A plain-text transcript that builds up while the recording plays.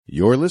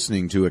You're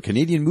listening to a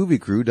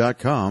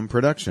CanadianMovieCrew.com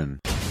production.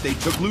 They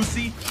took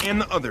Lucy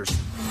and the others.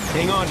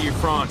 Hang on to your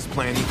fronts,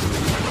 Planty.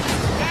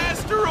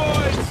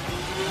 Asteroids!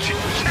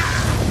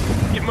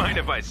 You mind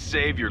if I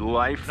save your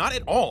life? Not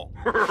at all.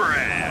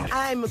 Rad.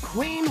 I'm a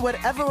queen,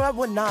 whatever I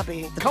would not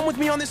be. Come with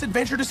me on this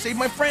adventure to save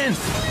my friends.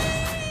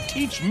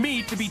 Teach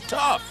me to be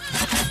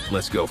tough.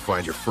 Let's go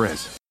find your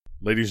friends.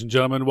 Ladies and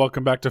gentlemen,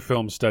 welcome back to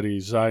Film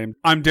Studies. I'm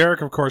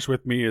Derek. Of course,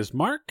 with me is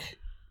Mark.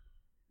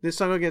 This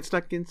song will get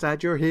stuck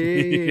inside your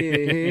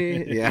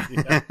head. Yeah.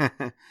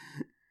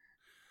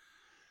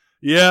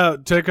 Yeah,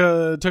 take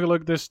a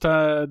look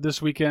this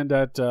weekend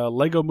at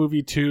Lego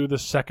Movie 2, the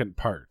second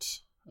part.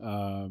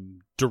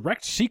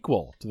 Direct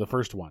sequel to the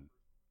first one.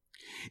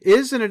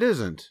 Is and it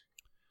isn't.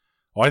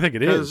 Oh, I think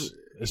it is.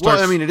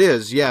 Well, I mean, it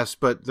is, yes,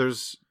 but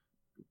there's...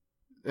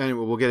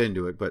 Anyway, we'll get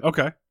into it, but...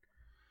 Okay.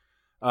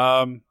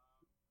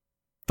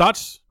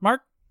 Thoughts,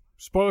 Mark?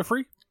 Spoiler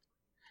free?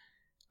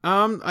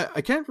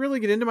 I can't really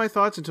get into my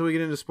thoughts until we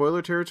get into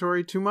spoiler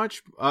territory too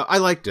much. I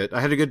liked it.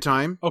 I had a good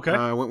time. Okay.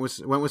 I went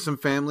with some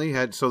family.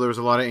 So there was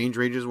a lot of age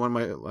ranges. One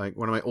of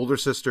my older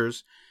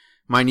sisters,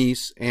 my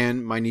niece,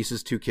 and my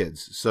niece's two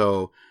kids.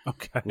 So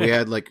okay. we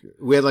had like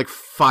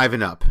 5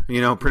 and up. You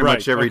know, pretty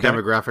much every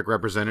demographic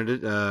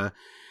represented.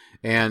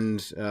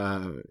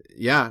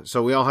 Yeah.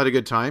 So we all had a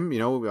good time. You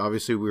know,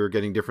 obviously we were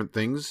getting different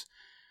things.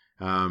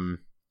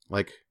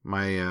 Like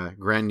my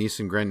grandniece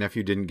and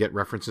grandnephew didn't get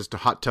references to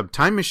Hot Tub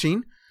Time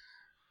Machine.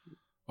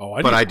 Oh,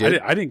 I did.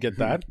 I didn't get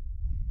that.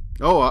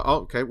 Oh,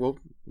 okay. Well,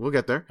 we'll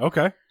get there.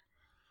 Okay.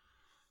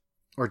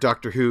 Or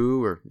Doctor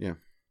Who, or yeah.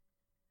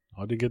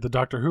 I didn't get the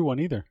Doctor Who one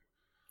either.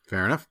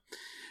 Fair enough.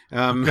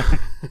 Wow,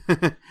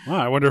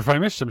 I wonder if I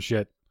missed some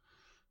shit.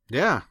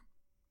 Yeah,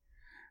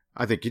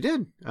 I think you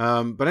did.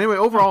 But anyway,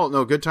 overall,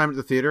 no, good time at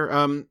the theater.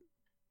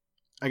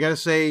 I gotta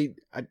say,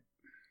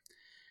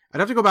 I'd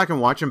have to go back and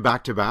watch them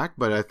back to back,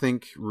 but I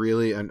think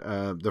really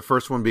the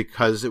first one,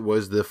 because it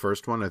was the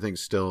first one, I think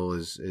still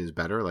is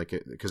better,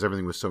 because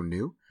everything was so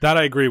new. That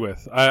I agree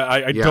with.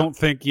 I don't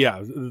think,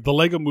 the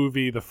Lego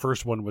Movie, the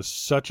first one, was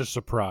such a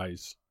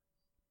surprise.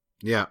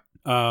 Yeah.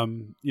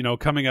 Coming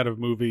out of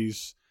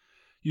movies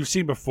you've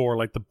seen before,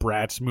 like the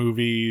Bratz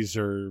movies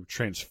or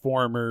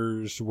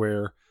Transformers,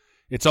 where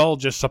it's all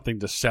just something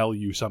to sell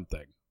you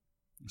something.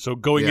 So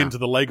going into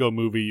the Lego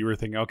Movie, you were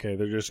thinking, okay,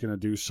 they're just going to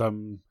do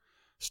some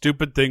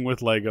stupid thing with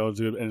Legos,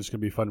 and it's going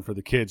to be fun for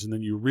the kids. And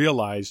then you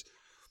realize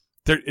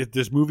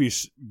this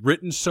movie's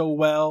written so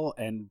well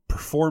and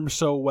performed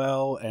so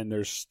well, and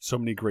there's so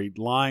many great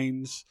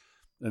lines,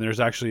 and there's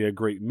actually a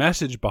great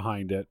message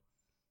behind it,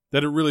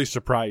 that it really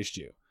surprised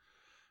you.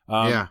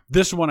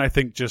 This one, I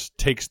think, just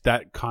takes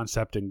that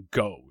concept and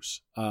goes.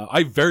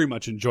 I very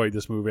much enjoyed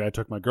this movie. I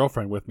took my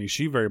girlfriend with me.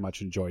 She very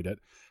much enjoyed it,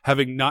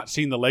 having not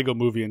seen the Lego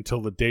Movie until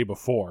the day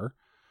before.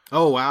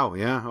 Oh, wow.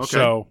 Yeah. Okay.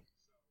 So...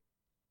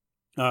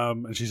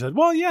 and she said,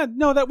 well, yeah,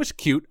 no, that was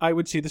cute. I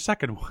would see the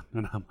second one.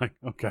 And I'm like,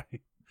 okay,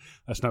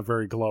 that's not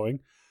very glowing.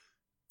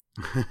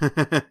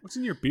 What's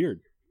in your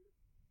beard?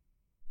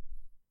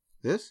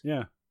 This?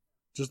 Yeah.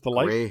 Just the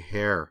light? Gray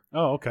hair.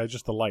 Oh, okay.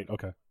 Just the light.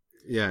 Okay.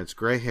 Yeah, it's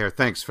gray hair.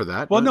 Thanks for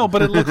that. Well, no,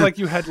 but it looked like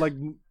you had like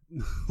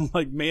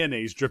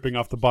mayonnaise dripping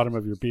off the bottom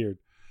of your beard.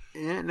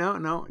 Yeah,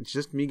 no. It's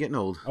just me getting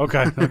old.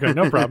 Okay.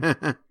 No problem.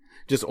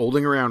 Just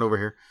olding around over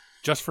here.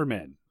 Just for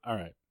men. All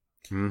right.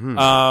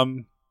 Mm-hmm.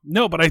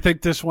 No, but I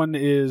think this one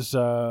is,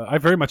 I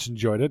very much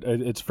enjoyed it.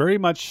 It's very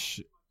much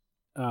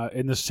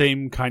in the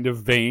same kind of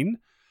vein.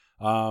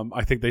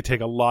 I think they take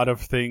a lot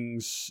of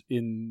things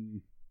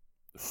in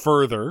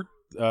further,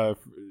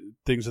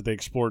 things that they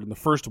explored in the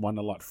first one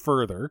a lot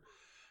further.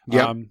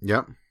 Yeah.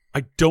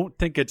 I don't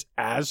think it's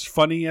as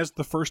funny as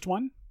the first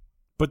one,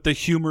 but the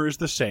humor is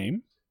the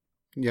same.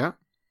 Yeah.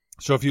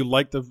 So if you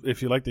like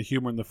the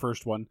humor in the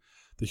first one,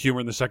 the humor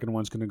in the second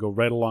one's going to go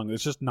right along.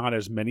 There's just not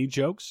as many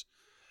jokes.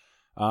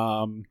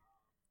 And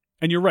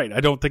you're right.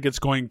 I don't think it's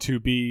going to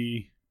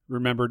be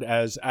remembered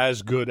as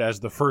good as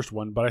the first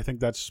one, but I think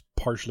that's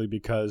partially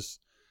because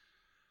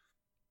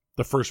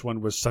the first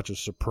one was such a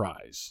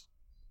surprise.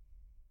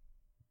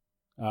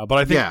 But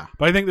I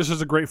think this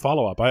is a great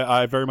follow-up.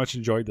 I very much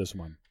enjoyed this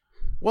one.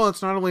 Well,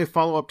 it's not only a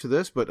follow-up to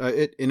this, but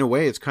in a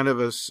way, it's kind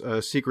of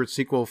a secret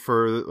sequel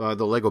for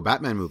the Lego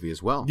Batman movie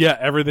as well. Yeah,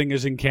 everything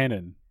is in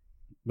canon.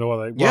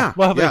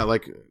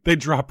 They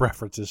drop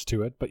references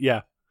to it, but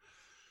yeah.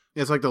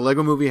 It's like the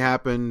Lego movie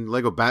happened,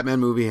 Lego Batman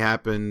movie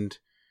happened,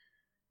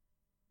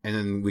 and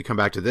then we come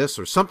back to this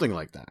or something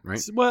like that, right?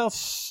 Well,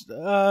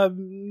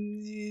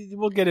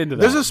 we'll get into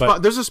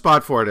that. There's a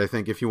spot for it, I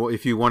think, if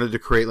you wanted to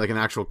create like an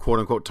actual quote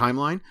unquote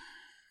timeline.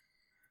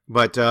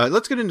 But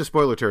let's get into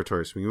spoiler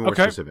territory so we can be more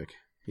specific.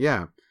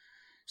 Yeah.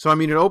 So I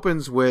mean, it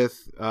opens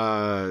with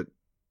the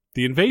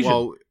invasion.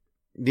 Well,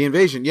 the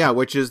invasion, yeah,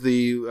 which is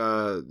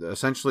the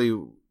essentially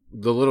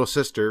the little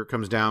sister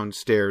comes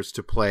downstairs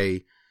to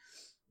play.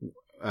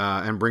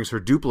 And brings her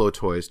Duplo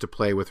toys to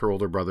play with her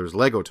older brother's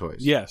Lego toys.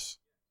 Yes.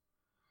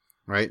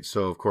 Right?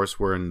 So, of course,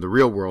 we're in the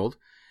real world.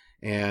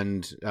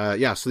 And, so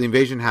the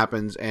invasion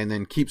happens and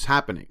then keeps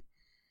happening.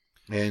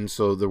 And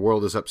so the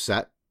world is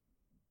upset.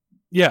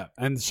 Yeah,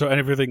 and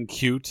everything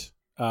cute,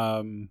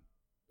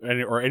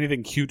 or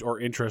anything cute or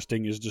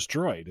interesting is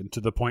destroyed, and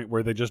to the point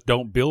where they just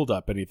don't build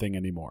up anything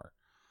anymore.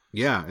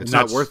 Yeah, it's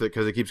not worth it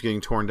because it keeps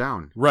getting torn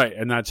down. Right,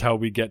 and that's how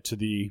we get to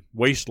the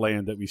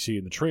wasteland that we see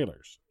in the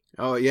trailers.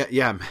 Oh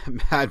yeah,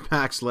 Mad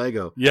Max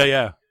Lego.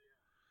 Yeah.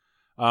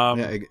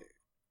 Yeah.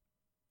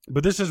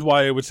 But this is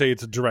why I would say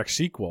it's a direct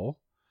sequel.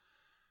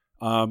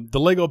 The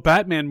Lego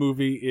Batman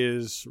movie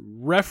is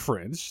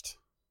referenced,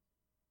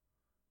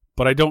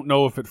 but I don't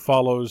know if it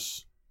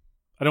follows.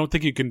 I don't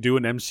think you can do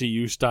an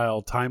MCU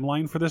style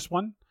timeline for this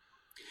one.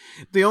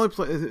 The only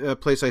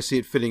place I see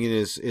it fitting in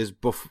is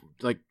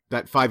like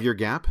that 5-year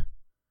gap.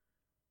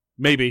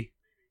 Maybe.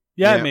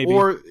 Yeah, maybe.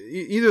 Or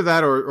either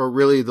that or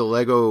really the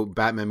Lego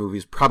Batman movie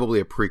is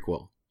probably a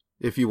prequel.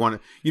 If you want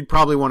to, you'd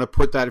probably want to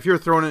put that. If you're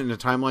throwing it in a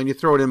timeline, you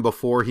throw it in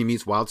before he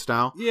meets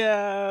Wildstyle.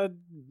 Yeah.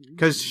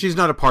 Because she's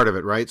not a part of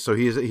it, right? So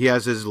he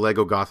has his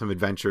Lego Gotham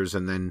adventures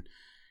and then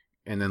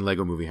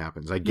Lego movie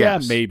happens, I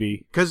guess. Yeah,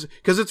 maybe. Because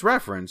it's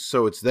referenced,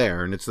 so it's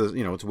there, and it's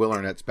it's Will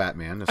Arnett's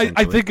Batman.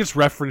 I think it's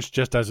referenced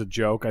just as a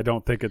joke. I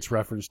don't think it's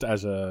referenced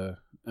as a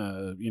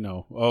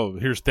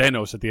here's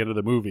Thanos at the end of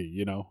the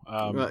movie.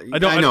 I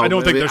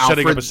don't think they're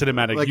setting up a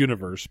cinematic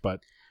universe, but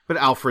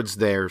Alfred's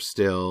there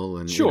still,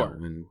 and sure,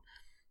 and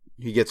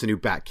he gets a new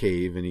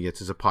Batcave, and he gets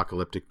his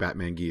apocalyptic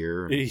Batman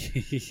gear.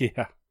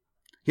 Yeah.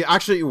 Yeah,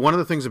 actually, one of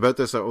the things about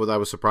this that I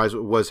was surprised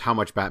with was how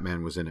much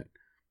Batman was in it.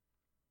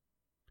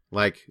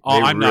 Like,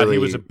 I'm not. He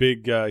was a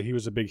big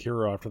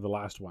hero after the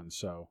last one,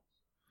 so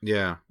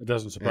yeah, it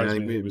doesn't surprise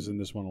me he was in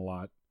this one a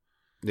lot.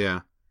 Yeah,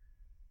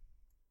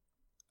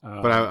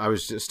 but I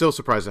was still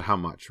surprised at how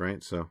much,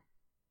 right? So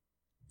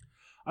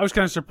I was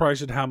kind of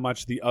surprised at how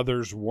much the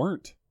others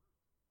weren't.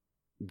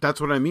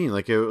 That's what I mean.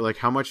 Like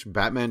how much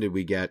Batman did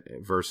we get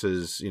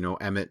versus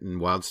Emmett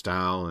and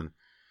Wildstyle and.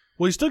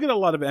 Well, you still get a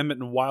lot of Emmett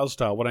and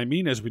Wildstyle. What I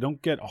mean is we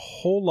don't get a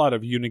whole lot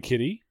of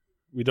Unikitty.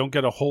 We don't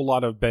get a whole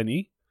lot of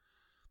Benny.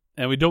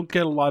 And we don't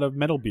get a lot of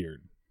Metalbeard.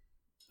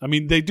 I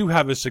mean, they do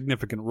have a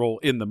significant role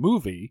in the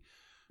movie.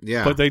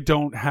 Yeah. But they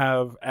don't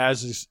have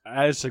as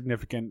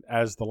significant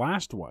as the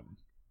last one.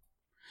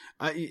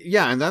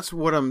 Yeah, and that's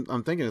what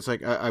I'm thinking. It's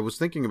like, I was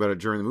thinking about it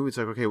during the movie. It's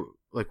like, okay,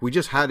 like we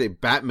just had a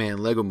Batman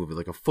Lego movie,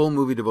 like a full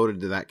movie devoted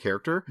to that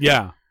character.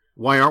 Yeah.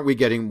 Why aren't we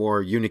getting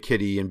more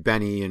Unikitty and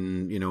Benny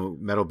and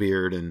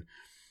Metalbeard and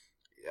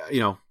I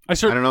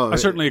don't know. I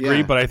certainly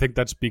agree, but I think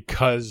that's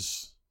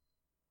because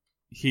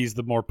he's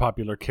the more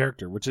popular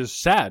character, which is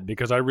sad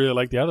because I really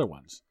like the other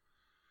ones.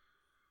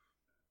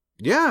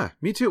 Yeah,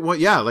 me too. Well,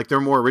 yeah, like they're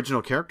more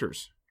original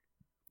characters.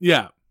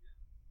 Yeah,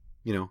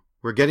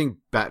 we're getting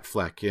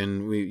Batfleck,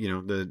 and we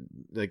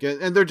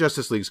and their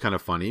Justice League's kind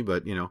of funny,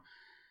 but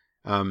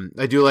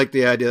I do like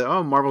the idea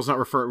that, Marvel's not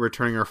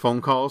returning our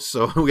phone calls,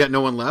 so we got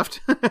no one left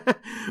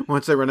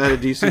once they run out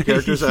of DC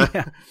characters.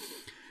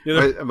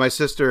 My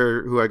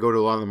sister, who I go to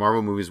a lot of the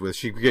Marvel movies with,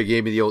 she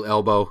gave me the old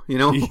elbow, when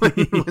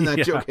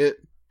that joke hit.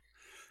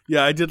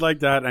 Yeah, I did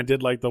like that. I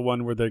did like the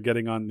one where they're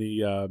getting on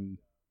the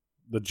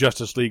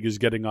Justice League is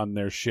getting on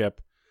their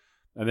ship,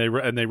 and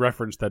they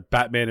reference that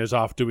Batman is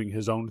off doing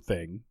his own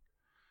thing,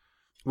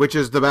 which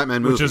is the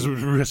Batman movie, which is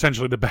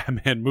essentially the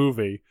Batman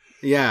movie.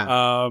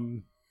 Yeah.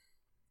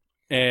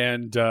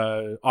 And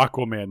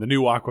Aquaman, the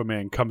new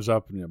Aquaman, comes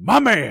up and my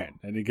man,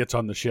 and he gets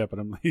on the ship,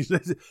 and it's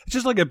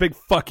just like a big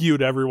fuck you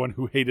to everyone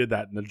who hated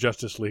that in the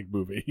Justice League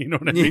movie. You know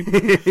what I mean?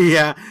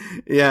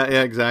 yeah,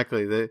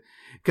 exactly.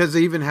 Because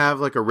they even have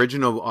like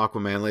original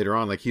Aquaman later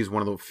on, like he's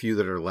one of the few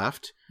that are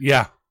left.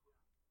 Yeah.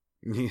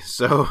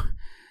 So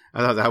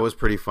I thought that was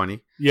pretty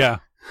funny. Yeah.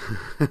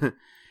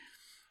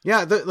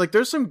 Yeah,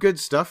 there's some good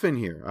stuff in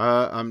here.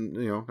 I'm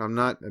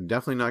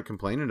definitely not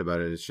complaining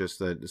about it. It's just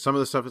that some of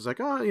the stuff is like,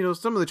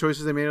 some of the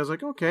choices they made, I was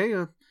like, okay,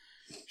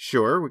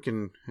 sure, we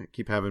can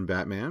keep having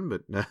Batman,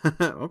 but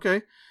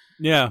okay.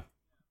 Yeah.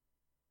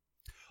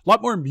 A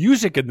lot more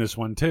music in this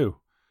one too.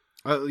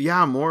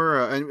 Yeah,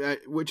 more,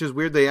 which is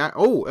weird.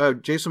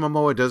 Jason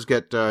Momoa does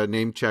get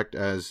name checked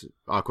as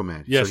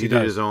Aquaman. Yes, so he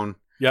did his own.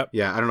 Yep.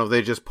 Yeah, I don't know if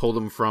they just pulled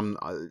him from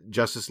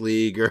Justice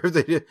League or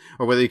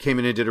whether he came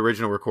in and did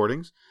original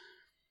recordings.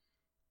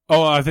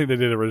 Oh, I think they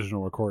did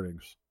original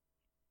recordings.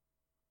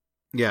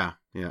 Yeah.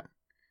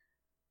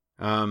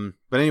 But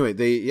anyway,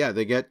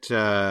 they get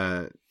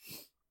a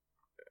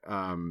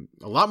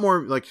lot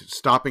more like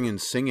stopping and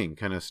singing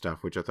kind of stuff,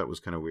 which I thought was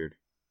kind of weird.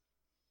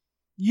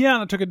 Yeah,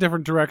 and it took a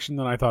different direction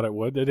than I thought it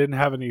would. They didn't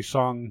have any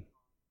song,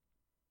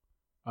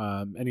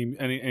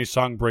 any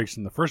song breaks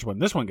in the first one.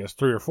 This one gets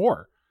 3 or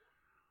 4.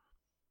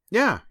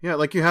 Yeah.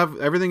 Like you have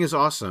everything is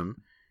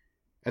awesome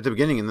at the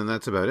beginning, and then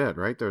that's about it,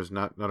 right? There's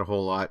not a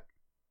whole lot.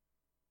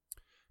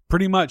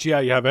 Pretty much, yeah.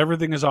 You have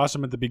everything is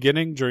awesome at the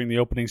beginning during the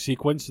opening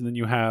sequence, and then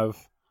you have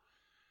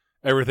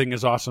everything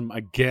is awesome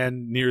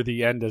again near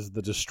the end as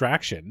the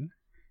distraction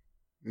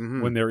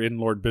when they're in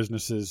Lord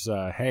Business's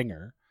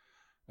hangar.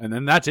 And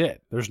then that's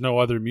it. There's no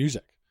other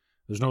music.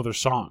 There's no other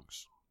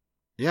songs.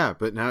 Yeah,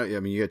 but now,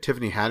 I mean, you got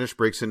Tiffany Haddish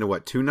breaks into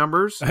 2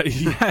 numbers?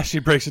 Yeah, she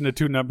breaks into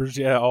 2 numbers.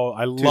 Yeah,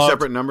 Two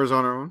separate numbers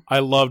on her own? I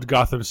loved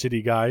Gotham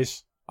City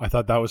Guys. I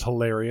thought that was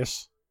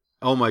hilarious.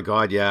 Oh my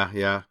God,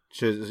 yeah.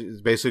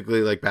 It's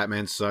basically like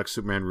Batman sucks,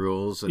 Superman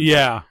rules. And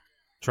Yeah.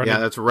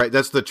 that's right.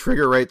 That's the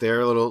trigger right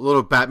there. A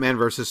little Batman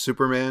versus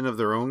Superman of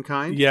their own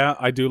kind. Yeah,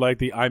 I do like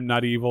the "I'm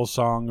Not Evil"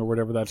 song or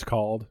whatever that's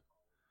called.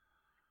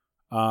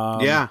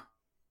 Yeah.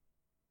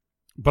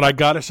 But I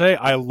gotta say,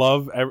 I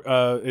love.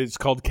 It's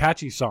called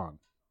 "Catchy Song."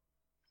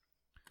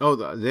 Oh,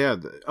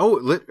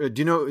 do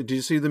you know? Did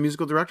you see who the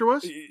musical director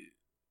was?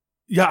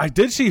 Yeah, I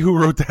did see who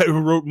wrote that. Who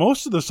wrote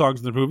most of the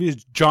songs in the movie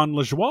is John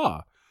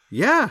Lajoie.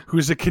 Yeah,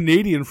 Who's a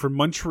Canadian from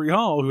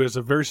Montreal who has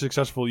a very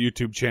successful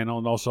YouTube channel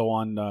and also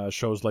on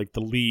shows like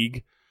The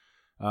League.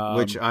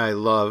 Which I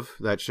love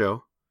that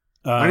show.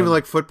 I don't even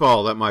like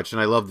football that much,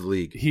 and I love The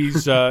League.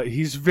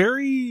 He's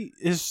very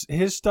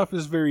his stuff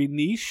is very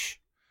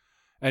niche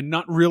and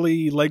not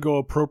really Lego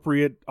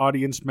appropriate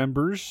audience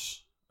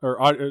members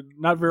or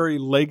not very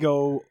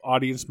Lego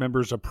audience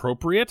members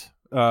appropriate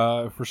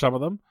for some of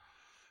them.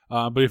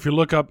 But if you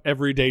look up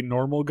Everyday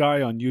Normal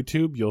Guy on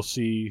YouTube, you'll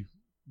see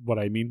what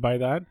I mean by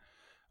that.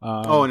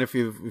 And if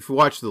you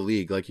watch The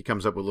League, like he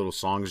comes up with little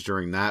songs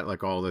during that,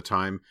 like all the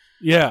time.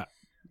 Yeah.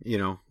 You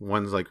know,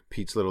 one's like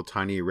Pete's little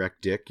tiny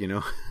erect dick, you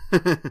know?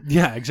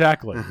 Yeah,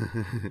 exactly.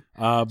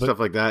 Stuff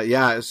like that.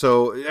 Yeah,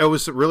 so I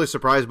was really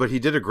surprised, but he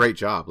did a great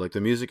job. Like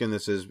the music in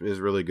this is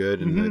really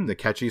good, and the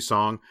catchy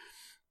song.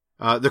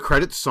 The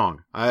credits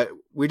song.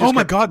 Oh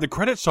my God, the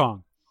credits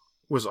song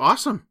was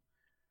awesome.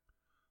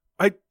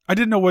 I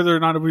didn't know whether or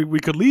not we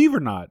could leave or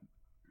not.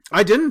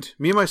 I didn't.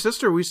 Me and my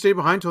sister, we stayed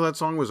behind till that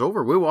song was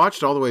over. We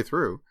watched all the way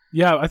through.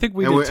 Yeah, I think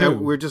we did too.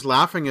 We're just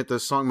laughing at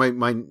this song.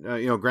 My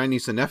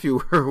grandniece and nephew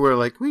were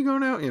like, "We go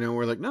now?" You know,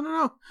 we're like,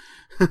 "No."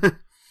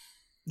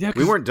 Yeah,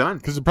 we weren't done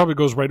because it probably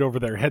goes right over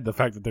their head the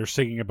fact that they're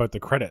singing about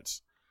the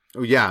credits.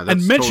 Oh yeah,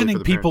 that's and mentioning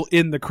totally people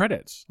in the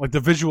credits, like the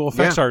visual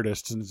effects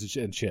artists and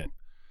shit.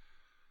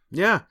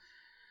 Yeah,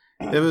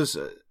 it was.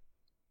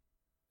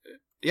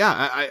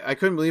 I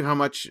couldn't believe how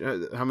many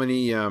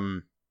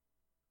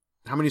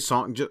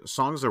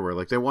songs there were.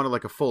 Like they wanted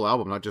like a full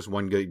album, not just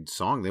one good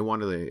song. They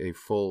wanted a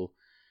full,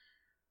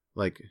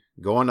 like,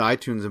 go on to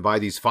iTunes and buy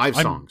these 5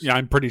 songs. Yeah,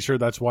 I'm pretty sure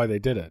that's why they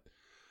did it.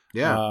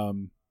 Yeah. Let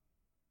me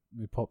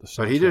pull up the soundtrack.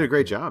 But he did a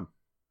great job.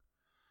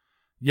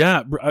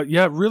 Yeah,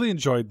 really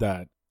enjoyed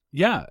that.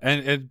 Yeah,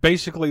 and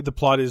basically the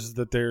plot is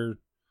that they're.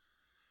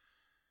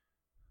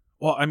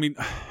 Well, I mean,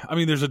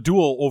 there's a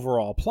dual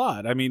overall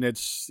plot. I mean,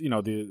 it's, you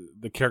know,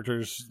 the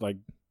characters, like,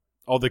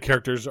 all the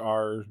characters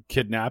are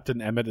kidnapped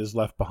and Emmett is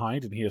left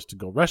behind and he has to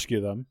go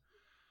rescue them.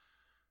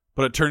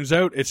 But it turns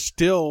out it's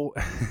still,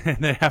 and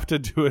they have to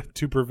do it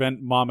to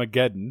prevent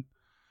Momageddon.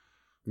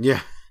 Yeah.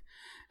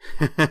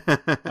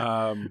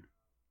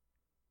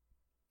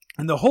 And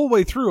the whole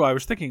way through, I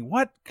was thinking,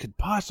 what could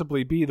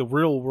possibly be the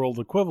real world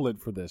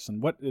equivalent for this? And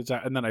what is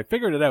that? And then I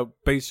figured it out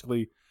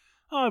basically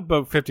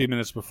about 15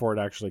 minutes before it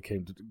actually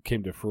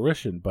came to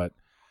fruition. But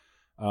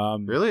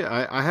really,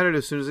 I had it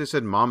as soon as they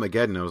said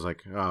Momageddon. I was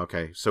like, oh,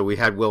 okay. So we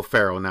had Will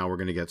Ferrell. Now we're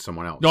going to get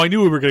someone else. No, I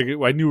knew we were going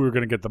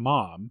to get the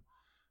mom.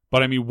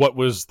 But I mean, what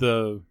was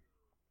the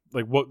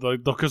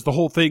because the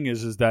whole thing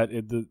is that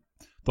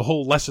the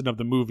whole lesson of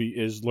the movie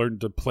is learn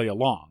to play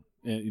along,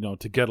 you know,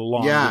 to get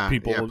along with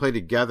people. Yeah, play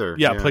together.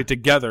 Yeah, play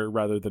together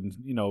rather than,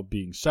 you know,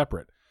 being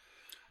separate.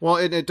 Well,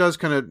 it does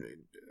kind of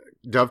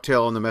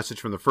dovetail on the message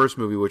from the first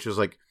movie, which is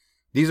like,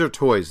 these are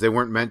toys. They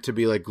weren't meant to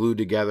be like glued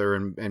together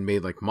and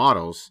made like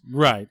models.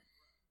 Right.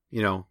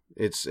 You know,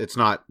 it's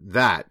not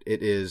that.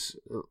 It is,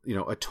 you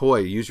know, a toy.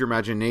 Use your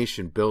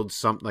imagination. Build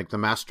something. Like the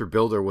master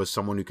builder was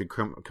someone who could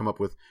come up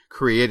with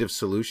creative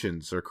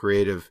solutions or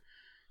creative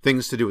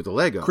things to do with the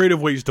Lego.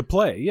 Creative ways to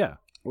play, yeah.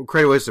 Well,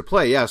 creative ways to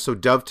play, yeah. So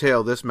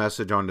dovetail this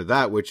message onto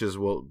that, which is,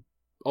 well,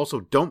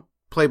 also don't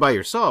play by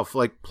yourself.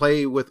 Like,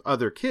 play with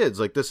other kids.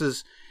 Like, this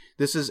is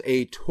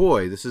a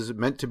toy. This is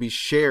meant to be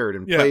shared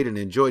and played and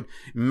enjoyed,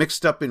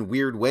 mixed up in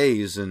weird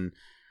ways. And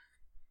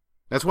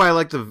that's why I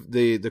like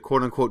the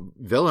quote unquote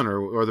villain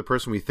or the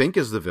person we think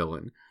is the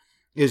villain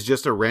is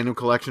just a random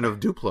collection of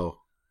Duplo.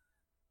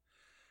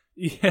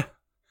 Yeah.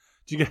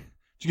 Did you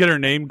get her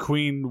name,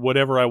 Queen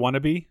Whatever I Want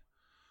to Be?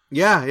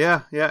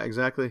 Yeah,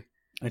 exactly.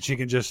 And she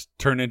can just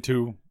turn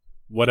into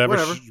whatever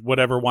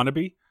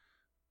wannabe?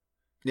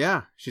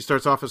 Yeah, she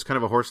starts off as kind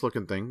of a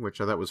horse-looking thing,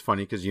 which I thought was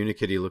funny because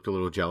Unikitty looked a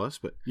little jealous.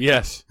 But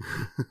yes,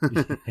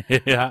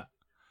 yeah,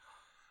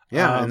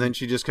 and then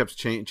she just kept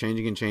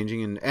changing and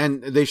changing,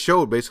 and they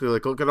showed basically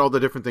like, look at all the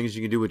different things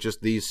you can do with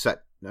just these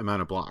set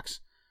amount of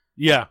blocks.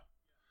 Yeah,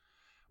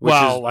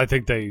 well, I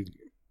think they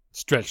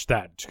stretched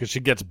that because she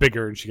gets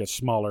bigger and she gets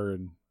smaller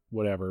and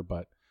whatever,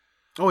 but.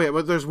 Oh yeah,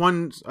 but there's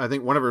one. I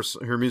think one of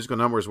her musical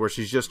numbers where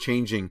she's just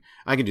changing.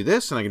 I can do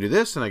this, and I can do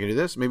this, and I can do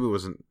this. Maybe it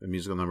wasn't a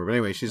musical number, but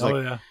anyway, she's like,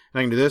 and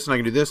I can do this, and I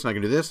can do this, and I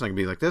can do this, and I can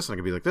be like this, and I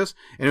can be like this.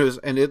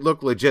 And it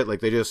looked legit.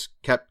 Like they just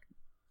kept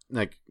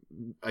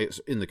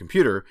in the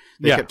computer.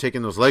 They kept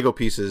taking those Lego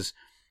pieces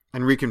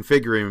and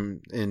reconfiguring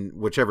in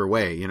whichever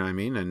way, you know what I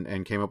mean,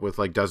 and came up with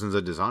like dozens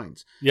of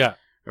designs. Yeah.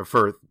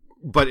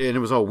 But it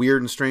was all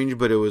weird and strange,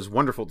 but it was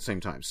wonderful at the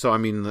same time. So I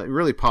mean,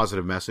 really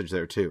positive message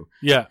there too.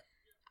 Yeah.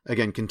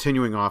 again,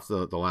 continuing off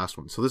the last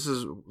one. So this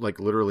is like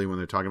literally when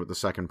they're talking about the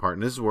second part,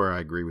 and this is where I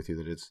agree with you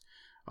that it's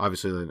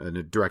obviously a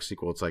direct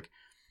sequel. It's like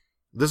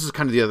this is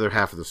kind of the other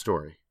half of the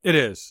story. It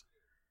is.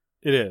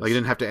 It is. Like it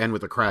didn't have to end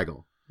with the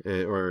Craggle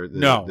or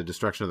the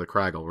destruction of the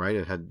Craggle, right?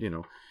 It had,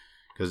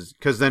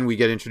 because then we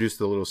get introduced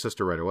to the little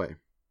sister right away.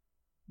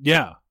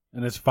 Yeah,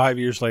 and it's 5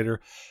 years later,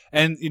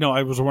 and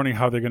I was wondering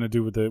how they're going to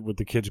do with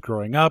the kids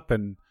growing up,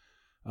 and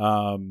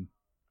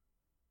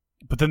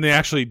but then they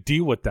actually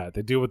deal with that.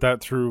 They deal with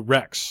that through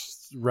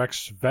Rex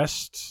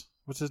Vest.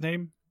 What's his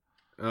name?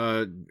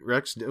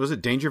 Rex, was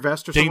it Danger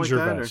Vest or something like that?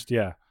 Danger Vest,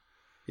 yeah.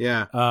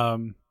 Yeah.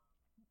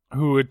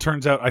 Who it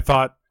turns out I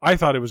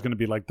thought it was going to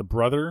be like the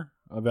brother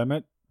of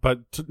Emmett, but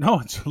no,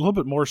 it's a little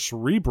bit more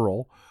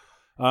cerebral.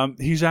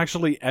 He's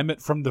actually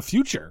Emmett from the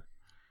future.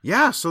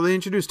 Yeah, so they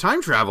introduced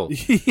time travel.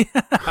 Yeah.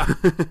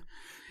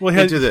 Well,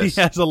 he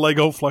has a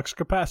Lego flux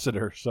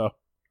capacitor, so.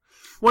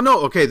 Well,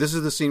 no, okay, this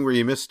is the scene where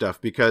you miss stuff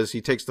because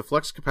he takes the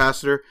flux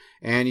capacitor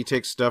and he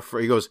takes stuff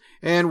he goes,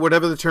 and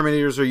whatever the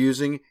Terminators are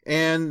using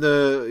and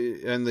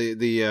the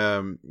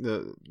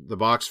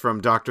box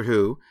from Doctor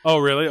Who. Oh,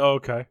 really? Oh,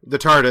 okay. The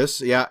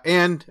TARDIS, yeah,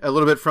 and a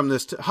little bit from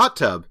this hot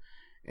tub.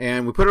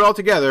 And we put it all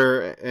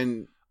together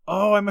and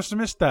oh, I must have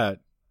missed that.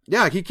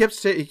 Yeah, he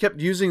kept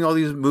using all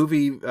these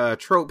movie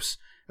tropes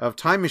of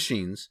time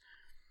machines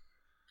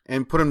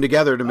and put them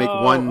together to make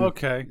one.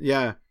 Okay.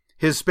 Yeah.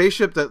 His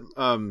spaceship that,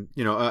 I'm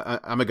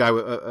a guy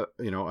with,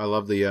 I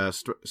love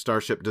the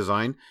starship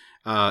design.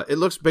 It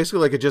looks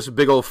basically like just a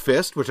big old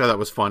fist, which I thought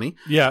was funny.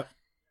 Yeah.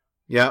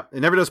 Yeah. It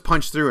never does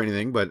punch through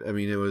anything, but I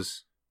mean,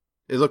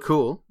 it looked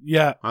cool.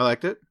 Yeah. I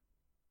liked it.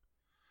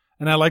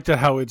 And I liked it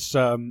how it's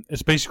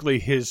basically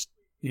his,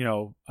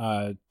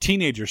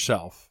 teenager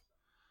self.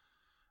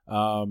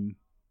 And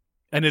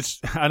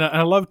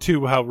I love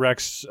too how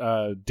Rex,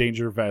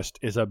 Danger Vest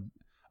is a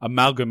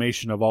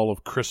amalgamation of all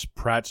of Chris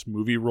Pratt's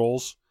movie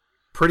roles.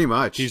 Pretty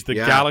much. He's the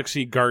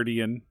Galaxy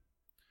Guardian.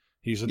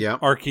 He's an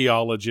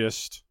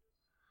archaeologist.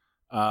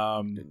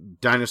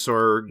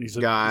 Dinosaur guy. He's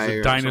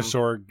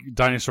a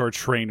dinosaur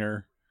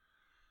trainer.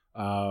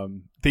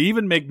 They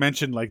even make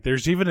mention, like,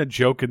 there's even a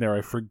joke in there.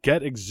 I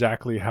forget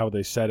exactly how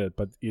they said it,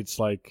 but it's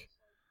like,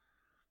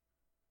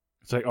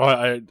 oh,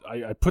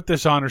 I put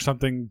this on or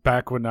something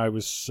back when I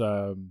was,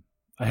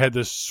 I had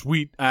this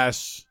sweet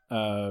ass,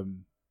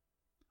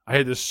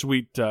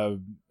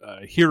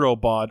 hero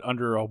bod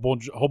under a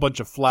whole bunch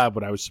of flab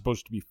when I was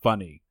supposed to be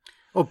funny.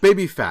 Oh,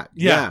 baby fat.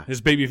 Yeah.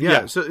 His baby fat.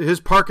 Yeah. So his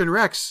Park and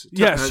Recs.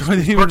 Yeah. So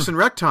Parks and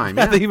Rec time.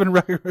 Yeah. They even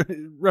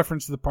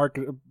reference the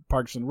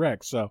Parks and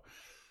Rec. So,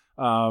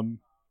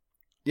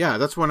 yeah,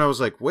 that's when I was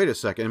like, wait a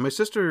second. And my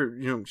sister,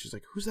 she's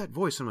like, who's that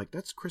voice? I'm like,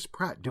 that's Chris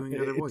Pratt doing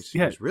the other voice. She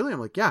goes, really? I'm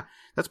like, yeah,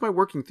 that's my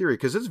working theory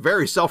because it's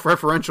very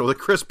self-referential to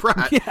Chris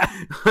Pratt.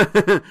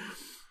 Yeah.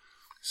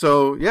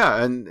 So,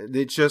 yeah, and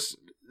it's just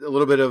a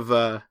little bit of,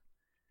 I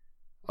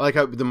like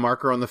how the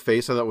marker on the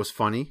face I thought was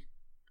funny.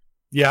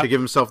 Yeah. To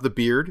give himself the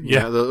beard.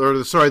 Yeah.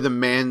 The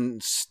man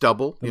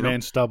stubble.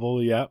 Man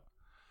stubble, yeah.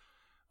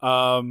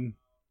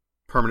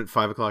 Permanent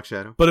 5 o'clock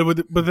shadow.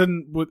 But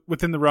then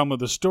within the realm of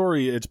the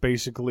story, it's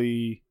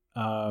basically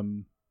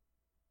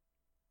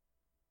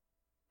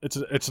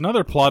it's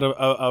another plot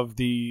of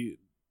the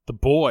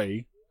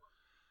boy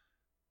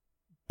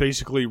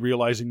basically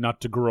realizing not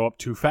to grow up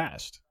too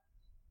fast.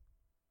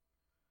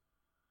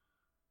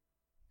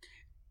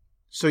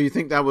 So you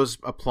think that was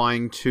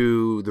applying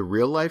to the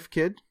real life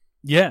kid?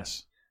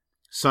 Yes.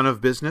 Son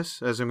of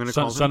business, as I'm going to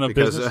call him. Son of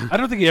business. I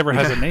don't think he ever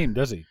has a name,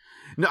 does he?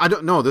 No, I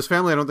don't know. This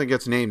family, I don't think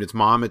gets named. It's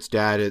mom, it's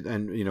dad,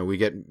 and we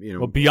get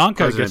Well,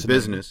 Bianca gets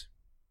business.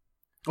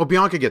 Named. Oh,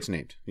 Bianca gets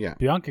named. Yeah,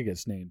 Bianca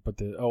gets named, but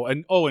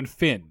and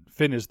Finn.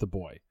 Finn is the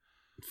boy.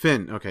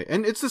 Finn. Okay,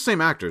 and it's the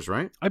same actors,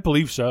 right? I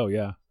believe so.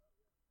 Yeah.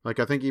 Like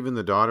I think even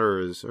the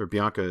daughter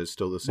Bianca is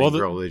still the same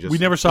girl. We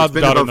never saw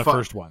the daughter in the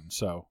first one,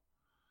 so.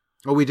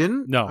 Oh, we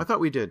didn't? No, I thought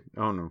we did.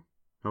 Oh no.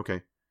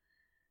 Okay.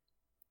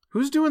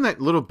 Who's doing that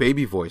little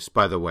baby voice,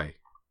 by the way?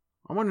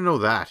 I want to know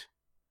that.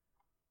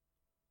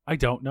 I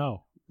don't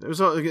know. There was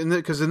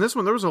because in this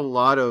one there was a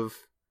lot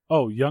of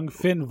young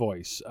Finn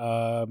voice.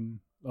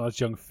 It's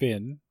young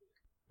Finn.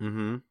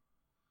 Mm-hmm.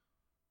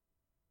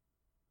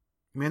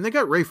 Man, they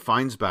got Ray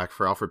Fiennes back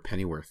for Alfred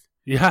Pennyworth.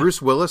 Yeah,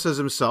 Bruce Willis as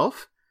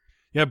himself.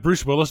 Yeah,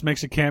 Bruce Willis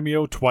makes a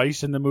cameo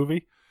twice in the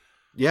movie.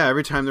 Yeah,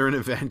 every time they're in an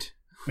event.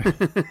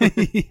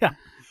 Yeah.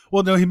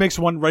 Well, no, he makes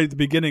one right at the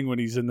beginning when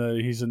he's in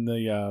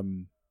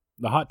the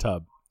hot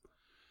tub,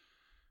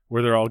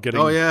 where they're all getting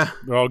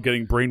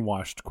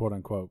brainwashed, quote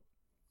unquote.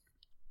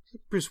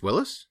 Bruce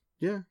Willis?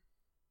 Yeah.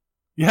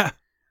 Yeah.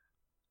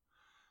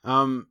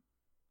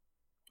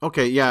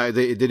 Okay, yeah,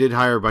 they did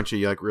hire a bunch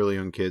of really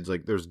young kids.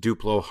 Like there's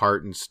Duplo,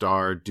 Hart and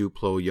Star,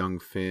 Duplo, Young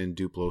Finn,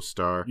 Duplo,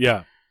 Star.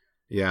 Yeah.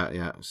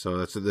 Yeah. So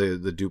that's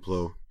the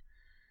Duplo.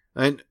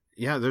 And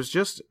yeah, there's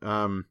just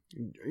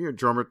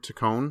Drummer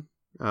Tacone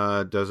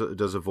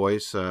does a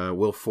voice.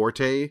 Will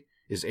Forte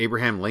is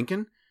Abraham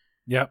Lincoln.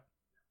 Yep.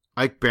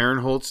 Ike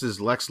Barinholtz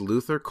is Lex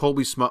Luthor.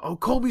 Colby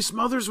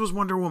Smothers was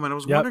Wonder Woman. I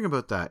was wondering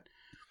about that.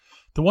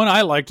 The one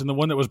I liked and the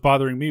one that was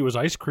bothering me was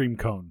Ice Cream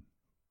Cone.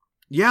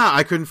 Yeah,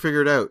 I couldn't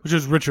figure it out. which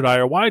is Richard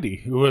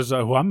Ayoade, who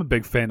I'm a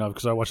big fan of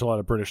because I watch a lot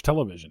of British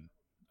television.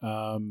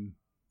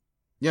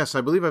 Yes,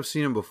 I believe I've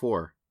seen him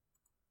before.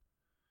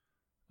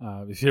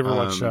 If you ever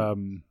watch,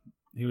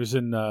 he was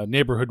in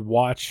Neighborhood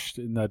Watch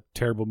in that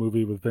terrible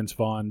movie with Vince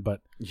Vaughn,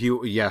 but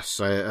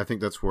I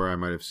think that's where I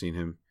might have seen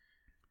him.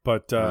 I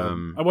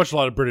watch a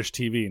lot of British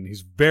TV, and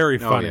he's very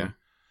funny,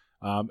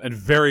 and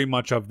very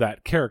much of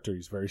that character.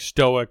 He's very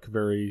stoic,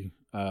 very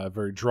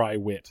dry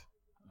wit,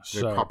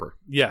 Very proper.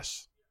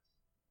 Yes,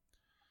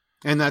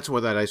 And that's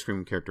what that ice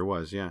cream character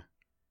was, yeah.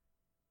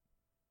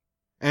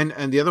 And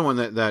the other one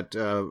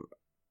that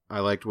I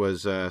liked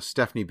was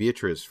Stephanie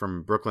Beatriz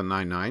from Brooklyn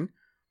Nine-Nine.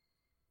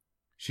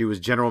 She was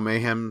General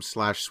Mayhem /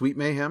 Sweet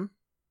Mayhem.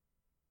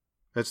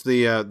 That's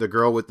the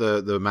girl with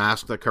the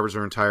mask that covers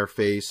her entire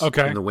face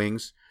and the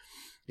wings.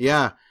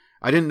 Yeah,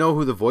 I didn't know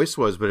who the voice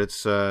was, but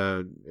it's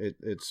friggin'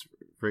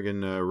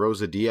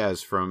 Rosa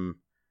Diaz from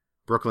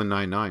Brooklyn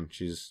Nine-Nine.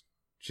 She's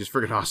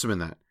friggin' awesome in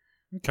that.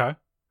 Okay,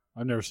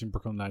 I've never seen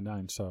Brooklyn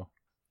Nine-Nine, so.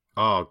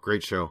 Oh,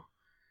 great show.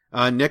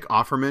 Nick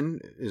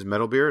Offerman is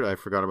Metalbeard. I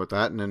forgot about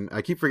that. And then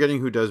I keep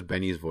forgetting who does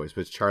Benny's voice,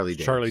 but it's Charlie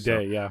Day. Charlie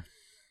Day, yeah.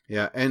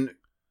 Yeah, and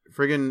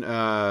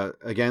friggin',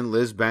 again,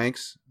 Liz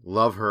Banks.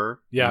 Love her.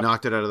 Yeah.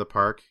 Knocked it out of the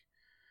park.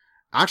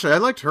 Actually, I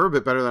liked her a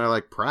bit better than I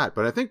liked Pratt,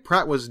 but I think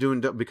Pratt was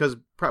because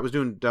Pratt was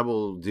doing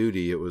double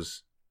duty, it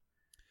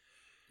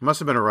must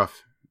have been a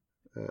rough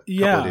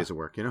couple of days of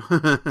work, you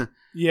know?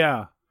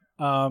 Yeah.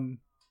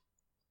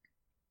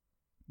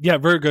 Yeah,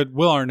 very good.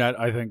 Will Arnett,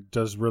 I think,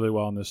 does really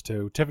well in this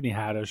too. Tiffany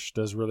Haddish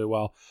does really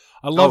well.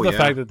 I love the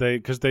fact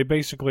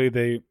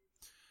that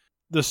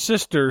the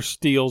sister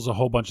steals a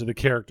whole bunch of the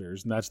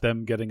characters, and that's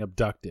them getting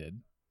abducted.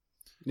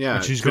 Yeah,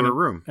 and she's to her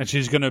room. And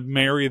she's going to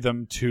marry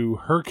them to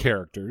her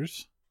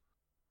characters,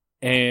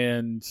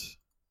 and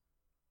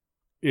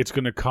it's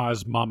going to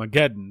cause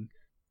Mamageddon,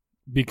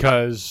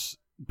 because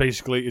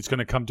basically it's going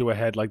to come to a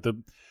head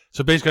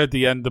so basically at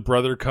the end the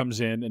brother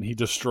comes in and he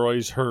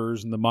destroys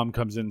hers, and the mom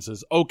comes in and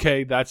says,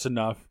 okay, that's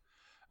enough,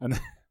 and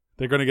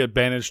they're going to get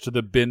banished to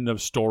the bin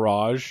of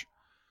storage.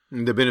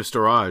 The bin of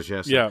storage,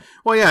 yes. Yeah.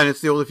 Well, yeah, and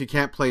it's the old, if you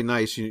can't play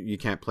nice, you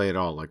can't play at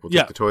all. Like, we'll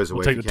take the toys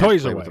away. We'll take the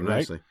toys away, right?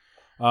 Nicely.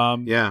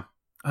 Yeah.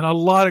 And a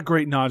lot of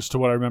great nods to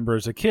what I remember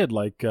as a kid,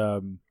 like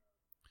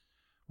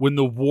when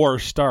the war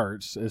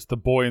starts, it's the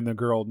boy and the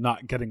girl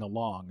not getting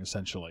along,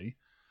 essentially.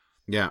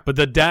 Yeah. But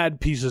the dad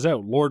pieces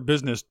out. Lord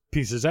Business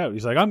pieces out.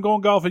 He's like, I'm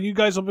going golfing. You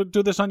guys will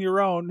do this on your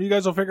own. You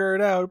guys will figure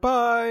it out.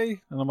 Bye.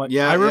 And I'm like,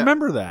 I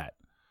remember that.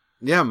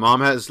 Yeah,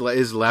 mom is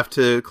left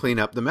to clean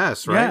up the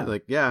mess,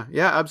 right? Yeah.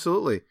 Yeah,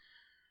 absolutely.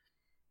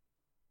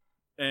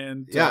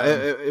 And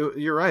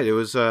you're right. It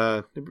was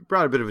it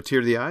brought a bit of a tear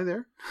to the eye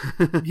there.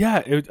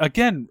 Yeah.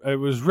 It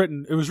was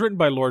written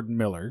by Lord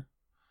Miller.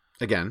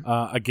 Again.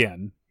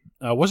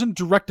 Wasn't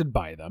directed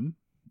by them.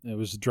 It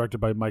was directed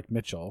by Mike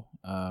Mitchell.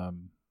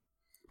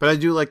 But I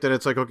do like that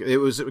it's like, okay, it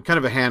was kind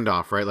of a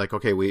handoff, right? Like,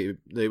 okay,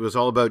 it was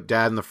all about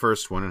Dad in the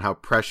first one and how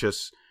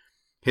precious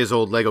his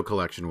old Lego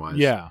collection was.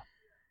 Yeah.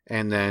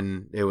 And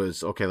then it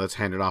was, okay, let's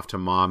hand it off to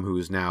Mom,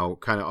 who's now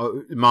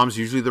Mom's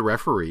usually the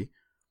referee.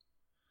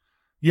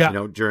 Yeah. You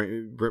know,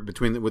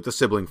 with the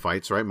sibling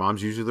fights, right?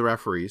 Mom's usually the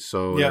referee.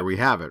 So there we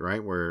have it,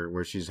 right?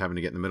 Where she's having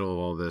to get in the middle of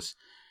all this.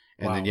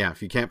 And then,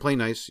 if you can't play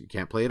nice, you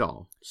can't play at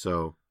all.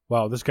 So.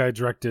 Wow, this guy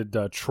directed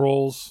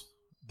Trolls,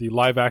 the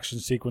live-action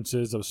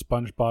sequences of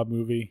SpongeBob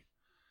movie,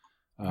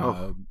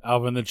 Alvin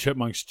and the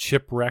Chipmunks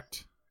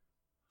Chipwrecked,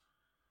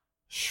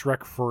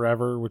 Shrek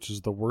Forever, which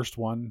is the worst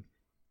one,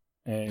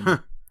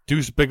 and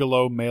Deuce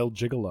Bigalow, Male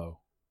Gigolo.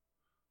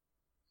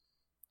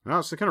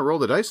 Wow, so they kind of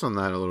rolled the dice on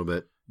that a little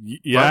bit.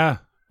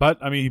 But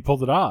I mean, he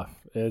pulled it off.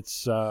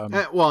 It's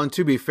and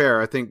to be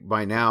fair, I think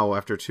by now,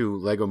 after 2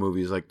 Lego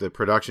movies, like the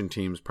production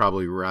team's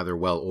probably rather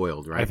well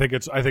oiled, right? I think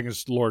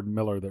it's Lord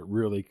Miller that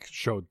really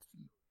showed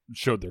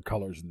their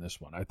colors in this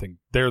one. I think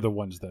they're the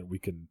ones that we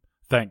can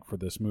thank for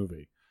this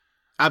movie.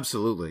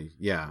 Absolutely,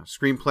 yeah.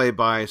 Screenplay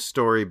by,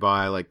 story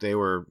by, like they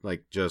were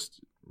like just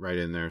right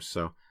in there.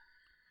 So,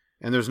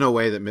 and there's no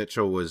way that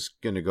Mitchell was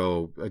going to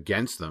go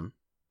against them.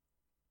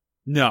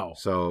 No.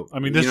 So, I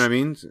mean, you know what I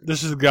mean?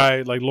 This is a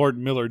guy like Lord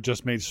Miller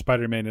just made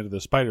Spider-Man into the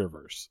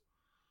Spider-Verse,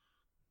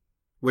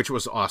 which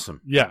was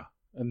awesome. Yeah,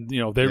 and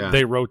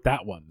they wrote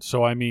that one.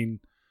 So I mean,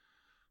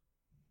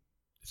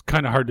 it's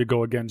kind of hard to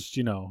go against,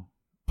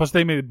 Plus,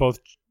 they made both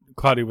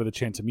Cloudy with a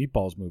Chance of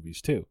Meatballs movies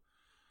too,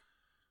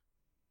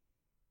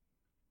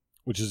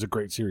 which is a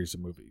great series of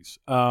movies.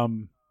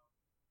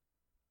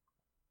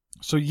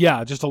 So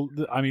yeah,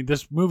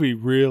 this movie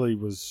really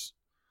was.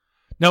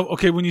 Now,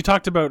 okay, when you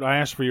talked about, I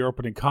asked for your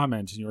opening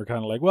comments, and you were kind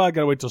of like, "Well, I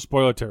gotta wait till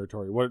spoiler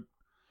territory." What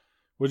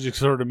did you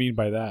sort of mean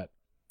by that?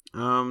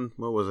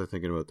 What was I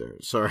thinking about there?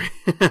 Sorry,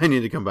 I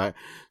need to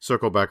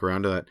circle back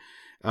around to that.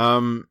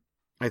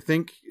 I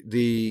think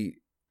the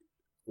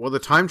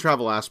time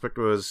travel aspect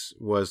was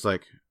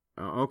like,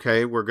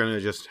 okay, we're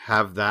gonna just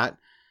have that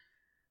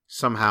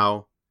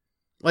somehow,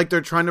 like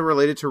they're trying to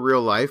relate it to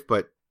real life,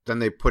 but then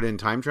they put in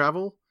time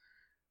travel.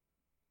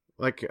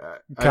 Like,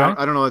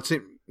 I don't know.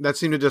 That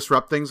seemed to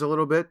disrupt things a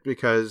little bit,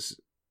 because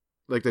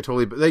like they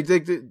totally,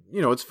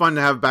 it's fun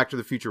to have Back to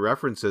the Future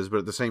references, but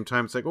at the same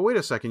time, it's like, oh, wait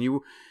a second,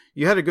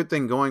 you had a good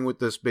thing going with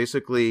this.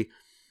 Basically,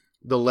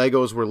 the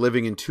Legos were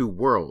living in two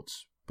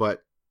worlds,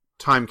 but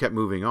time kept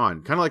moving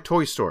on, kind of like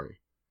Toy Story.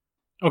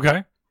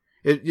 Okay.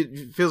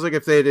 It feels like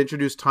if they had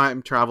introduced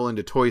time travel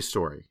into Toy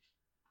Story.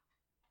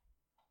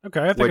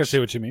 Okay, I think I see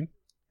what you mean.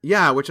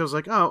 Yeah, which I was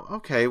like, oh,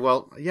 okay,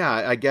 well, yeah,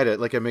 I get it.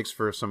 Like, it makes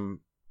for some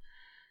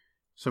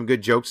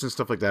good jokes and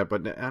stuff like that,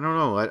 but I don't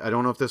know. I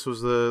don't know if this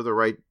was the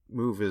right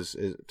move is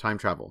time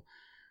travel.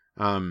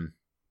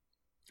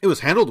 It was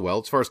handled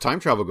well as far as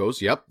time travel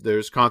goes. Yep,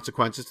 there's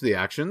consequences to the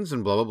actions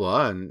and blah, blah,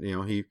 blah, and,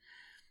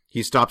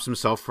 he stops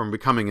himself from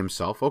becoming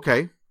himself.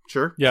 Okay,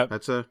 sure. Yeah,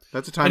 that's a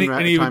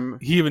time.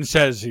 He even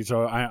says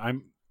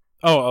I'm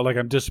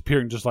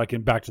disappearing, just like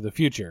in Back to the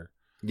Future.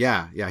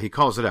 Yeah, he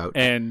calls it out.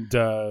 And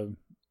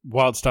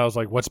Wild Style's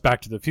like, "What's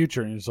Back to the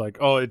Future?" And he's like,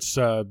 "Oh, it's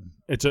a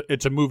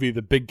movie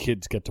the big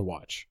kids get to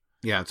watch."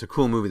 Yeah, it's a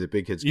cool movie that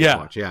big kids get to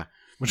watch. Yeah,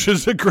 which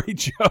is a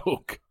great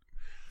joke.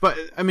 But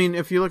I mean,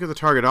 if you look at the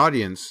target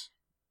audience,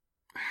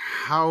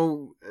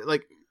 how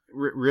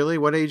really,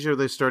 what age are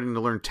they starting to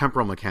learn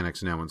temporal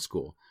mechanics now in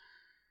school?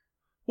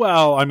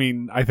 Well, I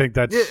mean, I think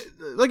that's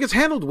it's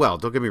handled well.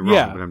 Don't get me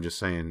wrong, but I'm just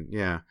saying,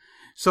 yeah.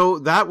 So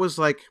that was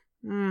like,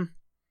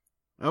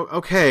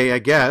 okay, I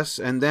guess.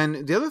 And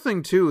then the other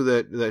thing too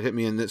that hit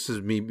me, and this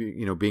is me,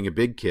 being a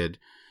big kid.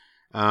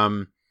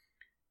 Emmett's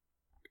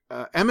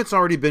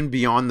already been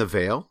beyond the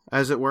veil,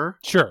 as it were.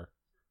 Sure.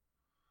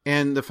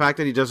 And the fact